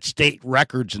 He set state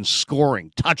records in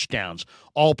scoring, touchdowns,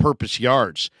 all-purpose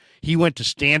yards. He went to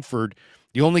Stanford.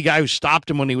 The only guy who stopped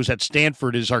him when he was at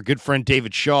Stanford is our good friend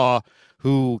David Shaw,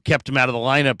 who kept him out of the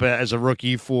lineup as a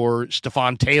rookie for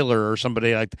Stephon Taylor or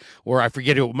somebody or I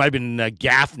forget who, it might have been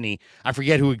Gaffney. I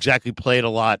forget who exactly played a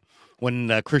lot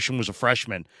when Christian was a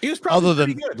freshman. He was probably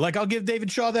pretty good. I'll give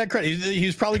David Shaw that credit. He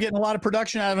was probably getting a lot of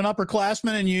production out of an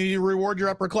upperclassman, and you reward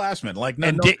your upperclassmen.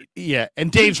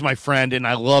 And Dave's my friend, and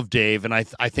I love Dave, and I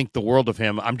think the world of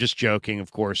him. I'm just joking,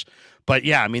 of course. But,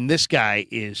 yeah, this guy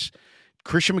is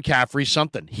Christian McCaffrey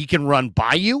something. He can run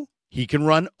by you. He can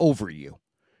run over you.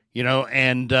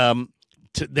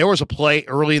 There was a play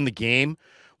early in the game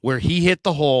where he hit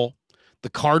the hole.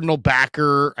 The Cardinal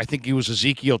backer, I think he was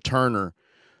Ezekiel Turner,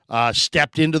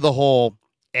 stepped into the hole,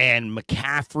 and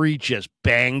McCaffrey just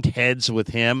banged heads with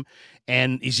him.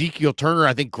 And Ezekiel Turner,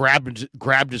 I think,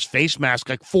 grabbed his face mask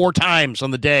like 4 times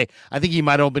on the day. I think he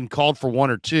might have been called for 1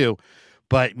 or 2.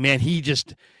 But, man,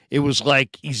 it was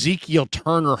like Ezekiel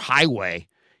Turner highway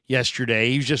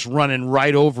yesterday. He was just running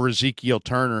right over Ezekiel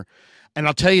Turner. And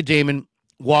I'll tell you, Damon,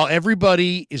 while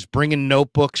everybody is bringing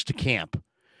notebooks to camp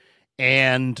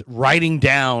and writing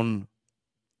down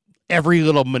every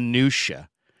little minutia,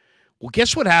 well,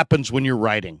 guess what happens when you're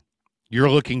writing? You're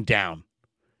looking down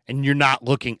and you're not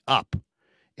looking up.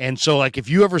 And so, like, if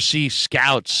you ever see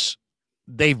scouts,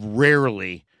 they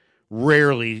rarely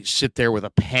sit there with a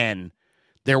pen.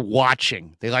 They're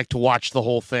watching. They like to watch the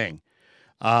whole thing.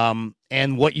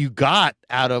 And what you got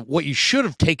out of what you should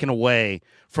have taken away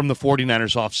from the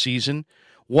 49ers offseason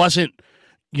wasn't,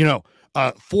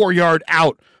 4-yard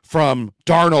out from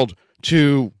Darnold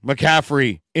to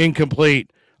McCaffrey,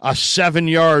 incomplete, a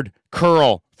 7-yard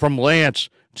curl from Lance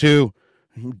to,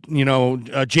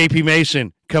 J.P.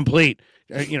 Mason, complete.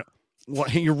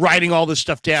 You're writing all this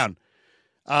stuff down.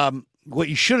 What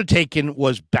you should have taken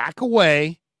was back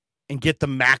away and get the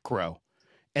macro.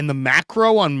 And the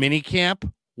macro on minicamp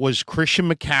was Christian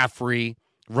McCaffrey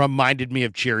reminded me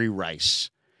of Jerry Rice.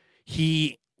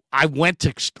 I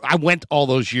went all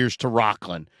those years to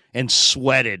Rockland and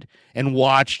sweated and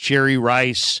watched Jerry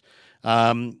Rice,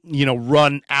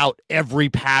 run out every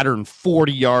pattern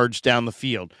 40 yards down the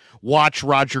field. Watch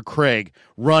Roger Craig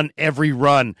run every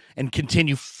run and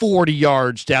continue 40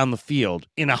 yards down the field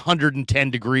in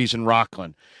 110 degrees in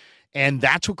Rockland. And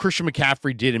that's what Christian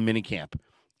McCaffrey did in minicamp.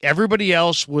 Everybody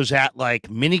else was at like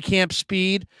minicamp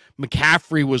speed.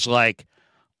 McCaffrey was like,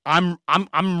 I'm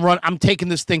taking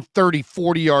this thing 30,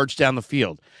 40 yards down the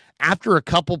field. After a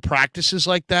couple practices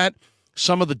like that,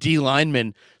 some of the D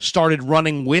linemen started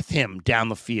running with him down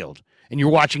the field. And you're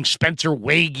watching Spencer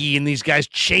Wagee and these guys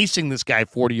chasing this guy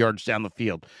 40 yards down the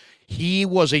field. He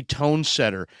was a tone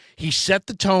setter. He set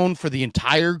the tone for the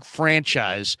entire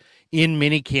franchise in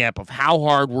minicamp of how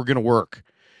hard we're going to work.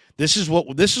 This is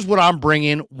what I'm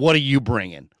bringing. What are you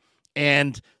bringing?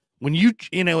 And when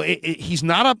he's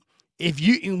not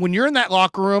when you're in that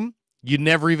locker room, you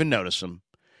never even notice him.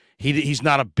 He's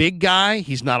not a big guy.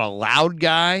 He's not a loud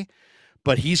guy,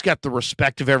 but he's got the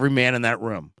respect of every man in that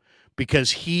room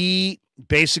because he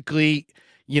basically,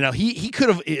 he could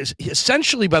have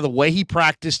essentially by the way he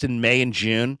practiced in May and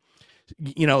June,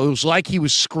 it was like he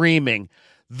was screaming,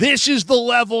 "This is the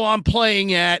level I'm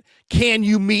playing at. Can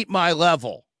you meet my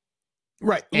level?"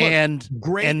 Right. Look, and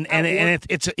great and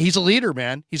he's a leader,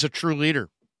 man. He's a true leader.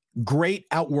 Great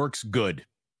outworks good.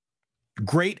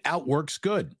 Great outworks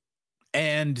good.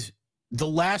 And the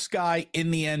last guy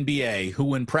in the NBA who,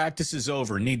 when practice is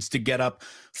over, needs to get up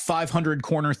 500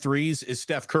 corner threes is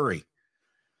Steph Curry.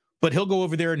 But he'll go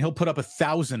over there and he'll put up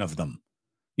 1,000 of them.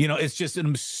 It's just an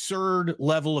absurd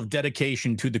level of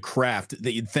dedication to the craft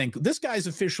that you'd think this guy's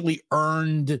officially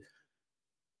earned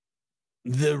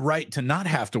the right to not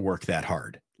have to work that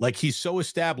hard. Like, he's so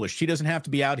established. He doesn't have to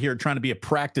be out here trying to be a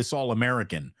practice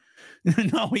All-American.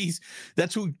 No,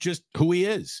 that's who he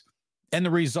is. And the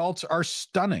results are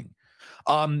stunning.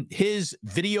 His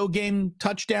video game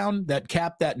touchdown that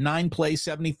capped that 9-play,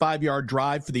 75-yard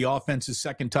drive for the offense's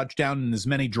second touchdown in as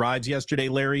many drives yesterday,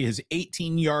 Larry, his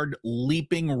 18-yard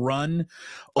leaping run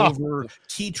over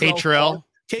Keitrell.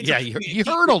 Yeah, you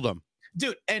hurdled him.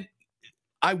 Dude, and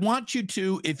I want you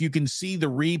to, if you can see the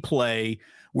replay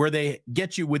where they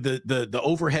get you with the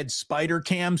overhead spider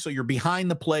cam, so you're behind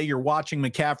the play, you're watching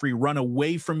McCaffrey run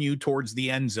away from you towards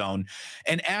the end zone.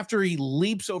 And after he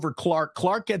leaps over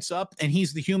Clark gets up and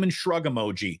he's the human shrug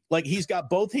emoji. Like, he's got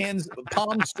both hands,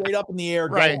 palms straight up in the air,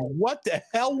 right. going, what the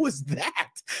hell was that?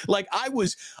 Like, I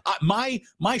was, my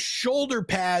shoulder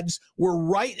pads were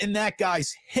right in that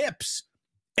guy's hips,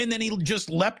 and then he just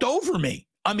leapt over me.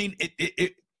 I mean,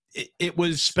 it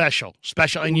was special.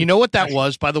 And you know what that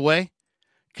was, by the way?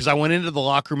 Because I went into the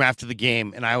locker room after the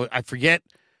game, and I forget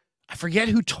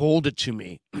who told it to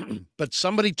me, but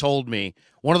somebody told me,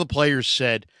 one of the players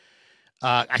said,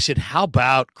 I said, how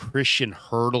about Christian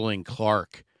hurdling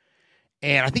Clark?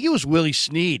 And I think it was Willie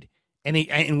Snead.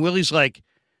 And Willie's like,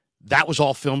 that was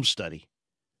all film study.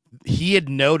 He had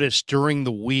noticed during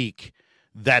the week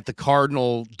that the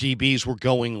Cardinal DBs were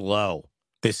going low.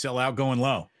 They sell out going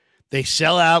low. They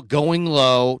sell out going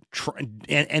low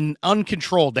and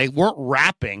uncontrolled. They weren't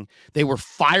wrapping. They were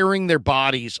firing their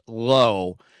bodies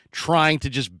low, trying to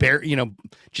just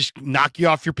just knock you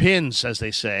off your pins, as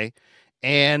they say.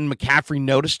 And McCaffrey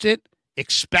noticed it,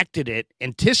 expected it,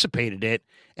 anticipated it,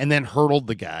 and then hurdled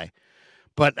the guy.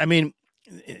 But, I mean,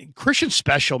 Christian's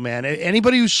special, man.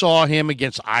 Anybody who saw him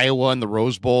against Iowa in the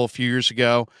Rose Bowl a few years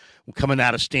ago, coming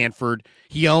out of Stanford,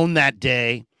 he owned that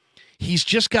day. He's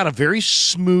just got a very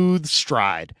smooth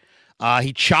stride.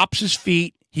 He chops his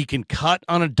feet. He can cut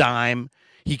on a dime.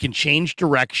 He can change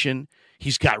direction.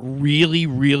 He's got really,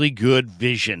 really good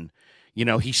vision. You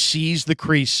know, he sees the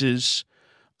creases.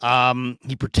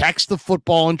 He protects the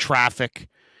football in traffic.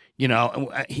 You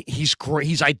know, he's great.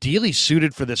 He's ideally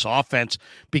suited for this offense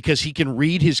because he can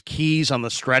read his keys on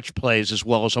the stretch plays as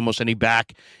well as almost any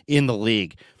back in the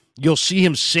league. You'll see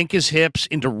him sink his hips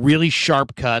into really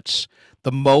sharp cuts.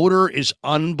 The motor is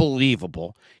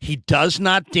unbelievable. He does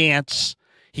not dance.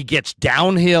 He gets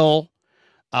downhill,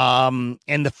 and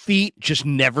the feet just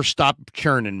never stop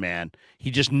churning, man. He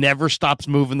just never stops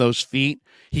moving those feet.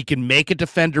 He can make a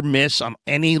defender miss on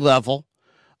any level.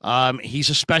 He's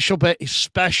a special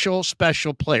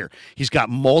player. He's got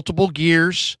multiple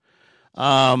gears.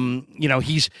 You know,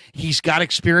 he's got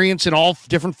experience in all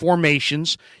different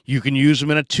formations. You can use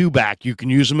him in a 2-back. You can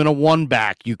use him in a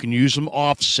 1-back. You can use him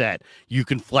offset. You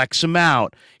can flex him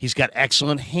out. He's got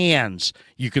excellent hands.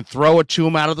 You can throw it to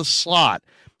him out of the slot.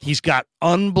 He's got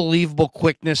unbelievable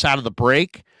quickness out of the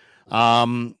break. I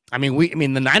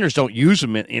mean, the Niners don't use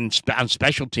him on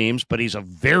special teams, but he's a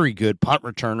very good punt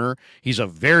returner. He's a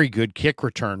very good kick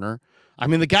returner. I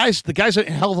mean, the guy's a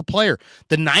hell of a player.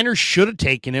 The Niners should have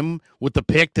taken him with the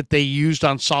pick that they used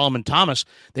on Solomon Thomas.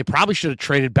 They probably should have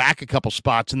traded back a couple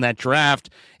spots in that draft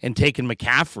and taken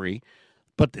McCaffrey,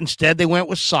 but instead they went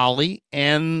with Solly,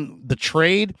 and the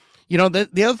trade. You know,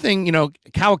 the other thing, you know,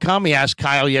 Kawakami asked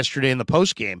Kyle yesterday in the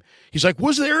postgame. He's like,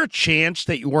 was there a chance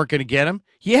that you weren't going to get him?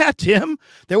 Yeah, Tim,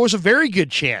 there was a very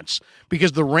good chance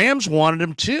because the Rams wanted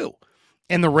him too.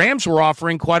 And the Rams were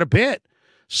offering quite a bit.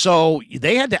 So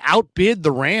they had to outbid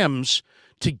the Rams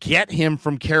to get him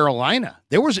from Carolina.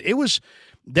 There was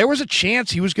a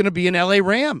chance he was going to be an LA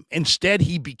Ram. Instead,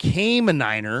 he became a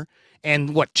Niner.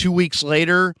 And 2 weeks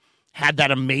later, had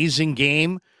that amazing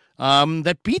game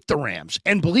that beat the Rams.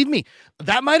 And believe me,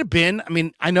 that might have been, I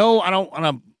mean, I know I don't want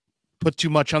to put too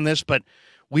much on this, but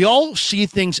we all see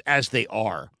things as they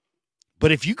are.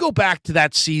 But if you go back to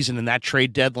that season and that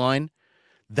trade deadline,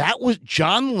 that was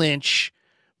John Lynch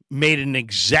made an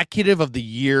executive of the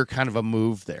year kind of a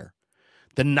move there.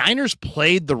 The Niners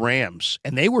played the Rams,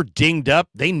 and they were dinged up.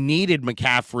 They needed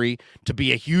McCaffrey to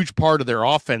be a huge part of their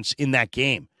offense in that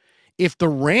game. If the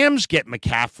Rams get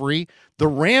McCaffrey, the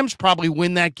Rams probably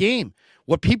win that game.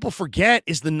 What people forget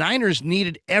is the Niners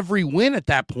needed every win at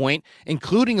that point,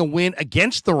 including a win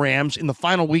against the Rams in the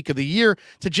final week of the year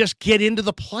to just get into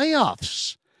the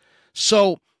playoffs.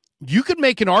 So you could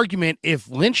make an argument if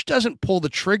Lynch doesn't pull the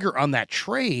trigger on that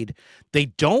trade, they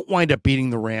don't wind up beating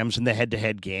the Rams in the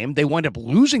head-to-head game. They wind up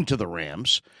losing to the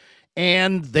Rams,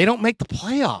 and they don't make the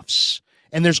playoffs.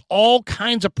 And there's all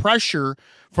kinds of pressure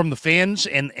from the fans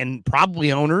and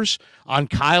probably owners on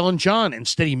Kyle and John.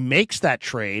 Instead, he makes that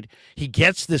trade. He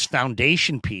gets this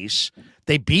foundation piece.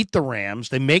 They beat the Rams.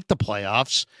 They make the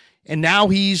playoffs. And now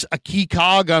he's a key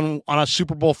cog on a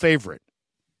Super Bowl favorite.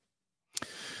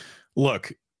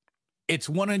 Look, it's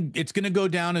going to go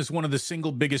down as one of the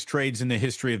single biggest trades in the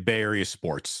history of Bay Area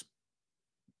sports.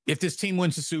 If this team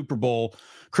wins the Super Bowl,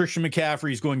 Christian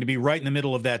McCaffrey is going to be right in the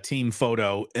middle of that team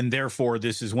photo, and therefore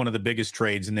this is one of the biggest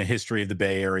trades in the history of the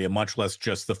Bay Area, much less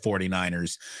just the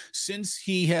 49ers. Since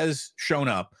he has shown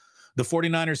up, the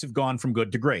 49ers have gone from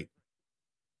good to great.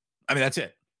 I mean, that's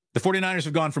it. The 49ers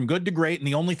have gone from good to great, and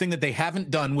the only thing that they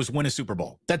haven't done was win a Super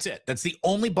Bowl. That's it. That's the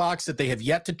only box that they have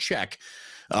yet to check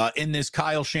in this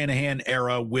Kyle Shanahan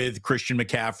era with Christian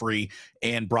McCaffrey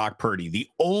and Brock Purdy. The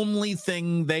only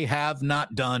thing they have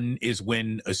not done is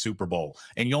win a Super Bowl,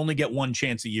 and you only get one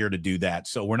chance a year to do that.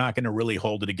 So we're not going to really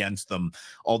hold it against them,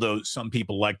 although some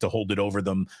people like to hold it over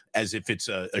them as if it's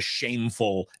a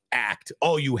shameful act.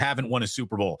 Oh, you haven't won a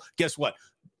Super Bowl. Guess what?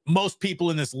 Most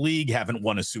people in this league haven't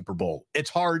won a Super Bowl. It's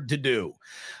hard to do.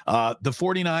 The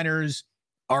 49ers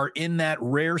are in that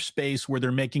rare space where they're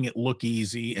making it look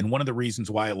easy. And one of the reasons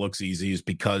why it looks easy is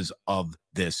because of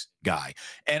this guy.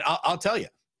 And I'll tell you,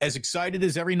 as excited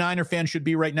as every Niner fan should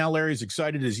be right now, Larry, as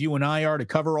excited as you and I are to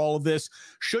cover all of this,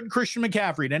 should Christian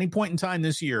McCaffrey at any point in time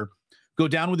this year go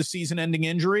down with a season-ending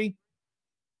injury,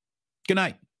 good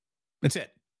night. That's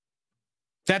it.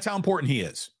 That's how important he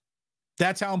is.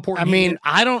 That's how important. I mean,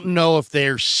 I don't know if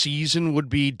their season would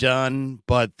be done,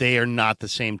 but they are not the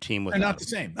same team without him. They're not the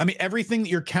same. I mean, everything that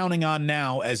you're counting on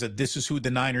now as this is who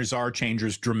the Niners are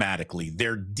changes dramatically.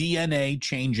 Their DNA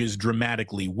changes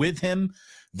dramatically with him.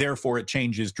 Therefore, it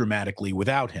changes dramatically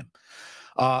without him.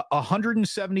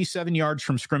 177 yards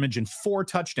from scrimmage and 4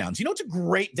 touchdowns. You know, it's a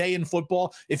great day in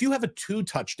football. If you have a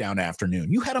 2-touchdown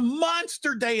afternoon, you had a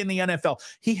monster day in the NFL.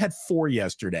 He had 4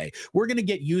 yesterday. We're going to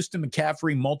get used to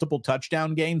McCaffrey multiple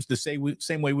touchdown games the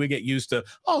same way we get used to,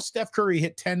 oh, Steph Curry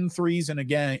hit 10 threes in a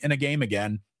game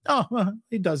again. Oh, well,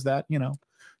 he does that, you know.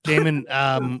 Damon, it's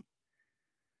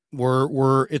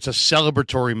a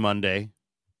celebratory Monday.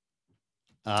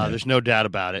 There's no doubt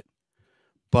about it.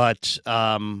 But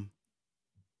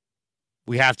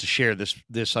we have to share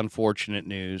this unfortunate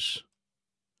news.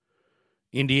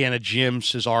 Indiana Jim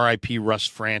says R.I.P. Russ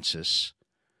Francis.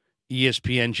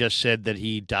 ESPN just said that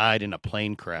he died in a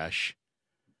plane crash.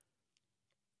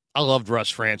 I loved Russ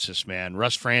Francis, man.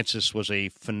 Russ Francis was a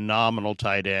phenomenal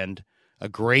tight end, a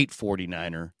great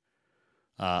 49er,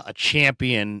 a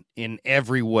champion in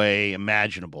every way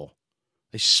imaginable,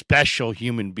 a special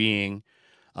human being,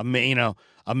 a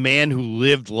man who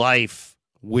lived life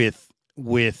with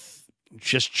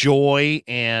just joy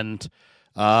and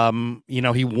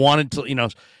he wanted to,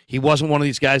 he wasn't one of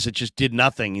these guys that just did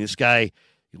nothing. This guy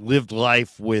lived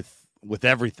life with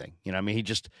everything.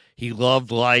 He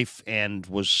loved life and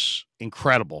was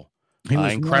incredible. He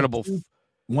was incredible.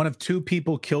 One of 2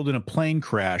 people killed in a plane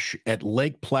crash at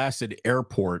Lake Placid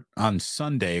Airport on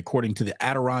Sunday, according to the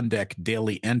Adirondack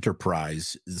Daily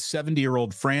Enterprise. The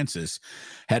 70-year-old Francis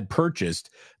had purchased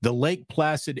the Lake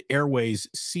Placid Airways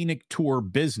Scenic Tour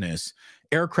business.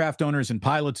 Aircraft Owners and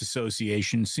Pilots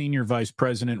Association Senior Vice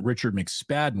President Richard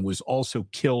McSpadden was also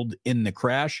killed in the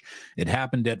crash. It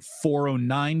happened at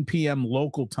 4:09 p.m.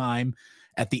 local time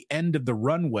at the end of the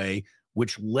runway,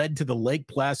 which led to the Lake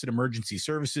Placid Emergency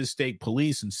Services, State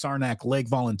Police, and Saranac Lake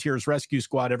Volunteers Rescue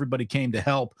Squad. Everybody came to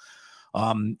help.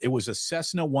 It was a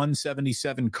Cessna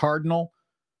 177 Cardinal.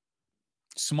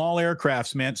 Small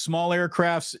aircrafts, man. Small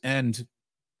aircrafts and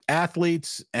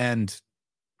athletes and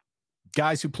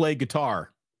guys who play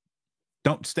guitar.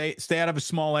 Don't stay out of a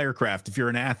small aircraft if you're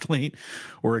an athlete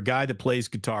or a guy that plays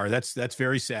guitar. That's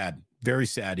very sad. Very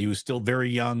sad. He was still very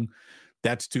young.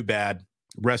 That's too bad.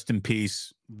 Rest in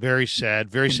peace. Very sad.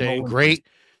 Very sad. Great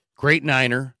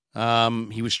Niner.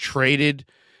 He was traded,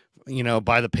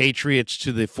 by the Patriots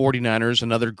to the 49ers,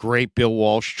 another great Bill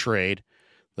Walsh trade.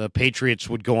 The Patriots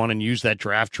would go on and use that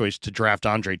draft choice to draft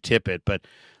Andre Tippett, but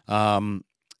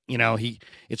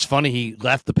it's funny, he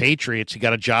left the Patriots, he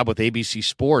got a job with ABC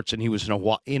Sports, and he was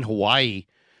in Hawaii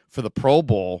for the Pro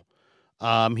Bowl.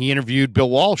 He interviewed Bill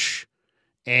Walsh,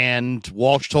 and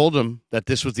Walsh told him that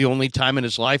this was the only time in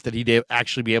his life that he'd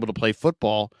actually be able to play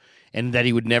football, and that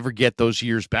he would never get those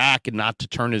years back, and not to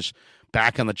turn his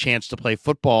back on the chance to play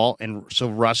football. And so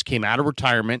Russ came out of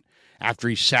retirement after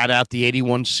he sat out the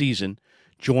 81 season,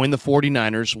 joined the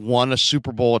 49ers, won a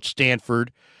Super Bowl at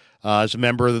Stanford, as a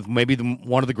member of maybe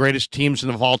one of the greatest teams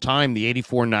of all time, the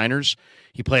 84 Niners.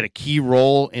 He played a key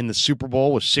role in the Super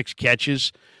Bowl with 5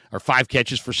 catches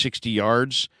for 60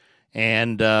 yards.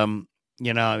 And, he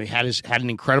had an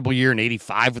incredible year in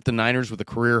 85 with the Niners with a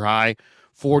career high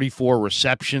 44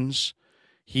 receptions.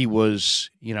 He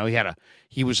was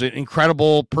an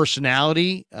incredible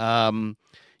personality.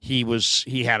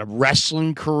 He had a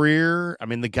wrestling career. I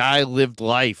mean, the guy lived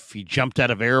life. He jumped out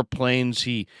of airplanes.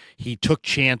 He took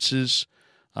chances.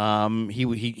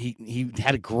 He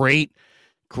had a great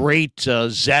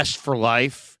zest for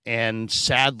life. And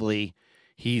sadly,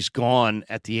 he's gone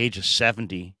at the age of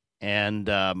 70. And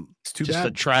it's too just bad.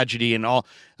 A tragedy. And all,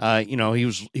 he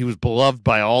was beloved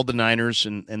by all the Niners,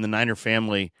 and the Niner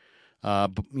family,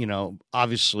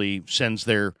 obviously sends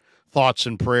their thoughts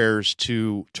and prayers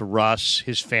to Russ,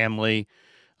 his family.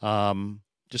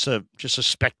 Just a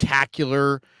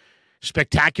spectacular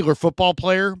football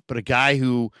player, but a guy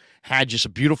who had just a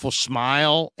beautiful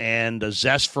smile and a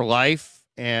zest for life.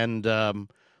 And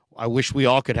I wish we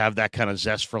all could have that kind of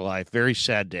zest for life. Very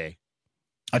sad day.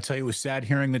 I tell you, it was sad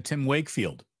hearing that Tim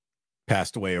Wakefield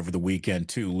passed away over the weekend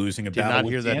too, losing a battle. Did not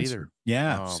hear that cancer. Either.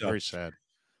 Yeah, so very sad.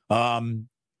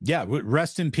 Yeah,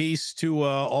 rest in peace to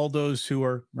all those who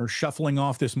are shuffling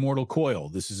off this mortal coil.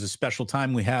 This is a special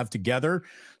time we have together,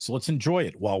 so let's enjoy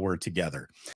it while we're together.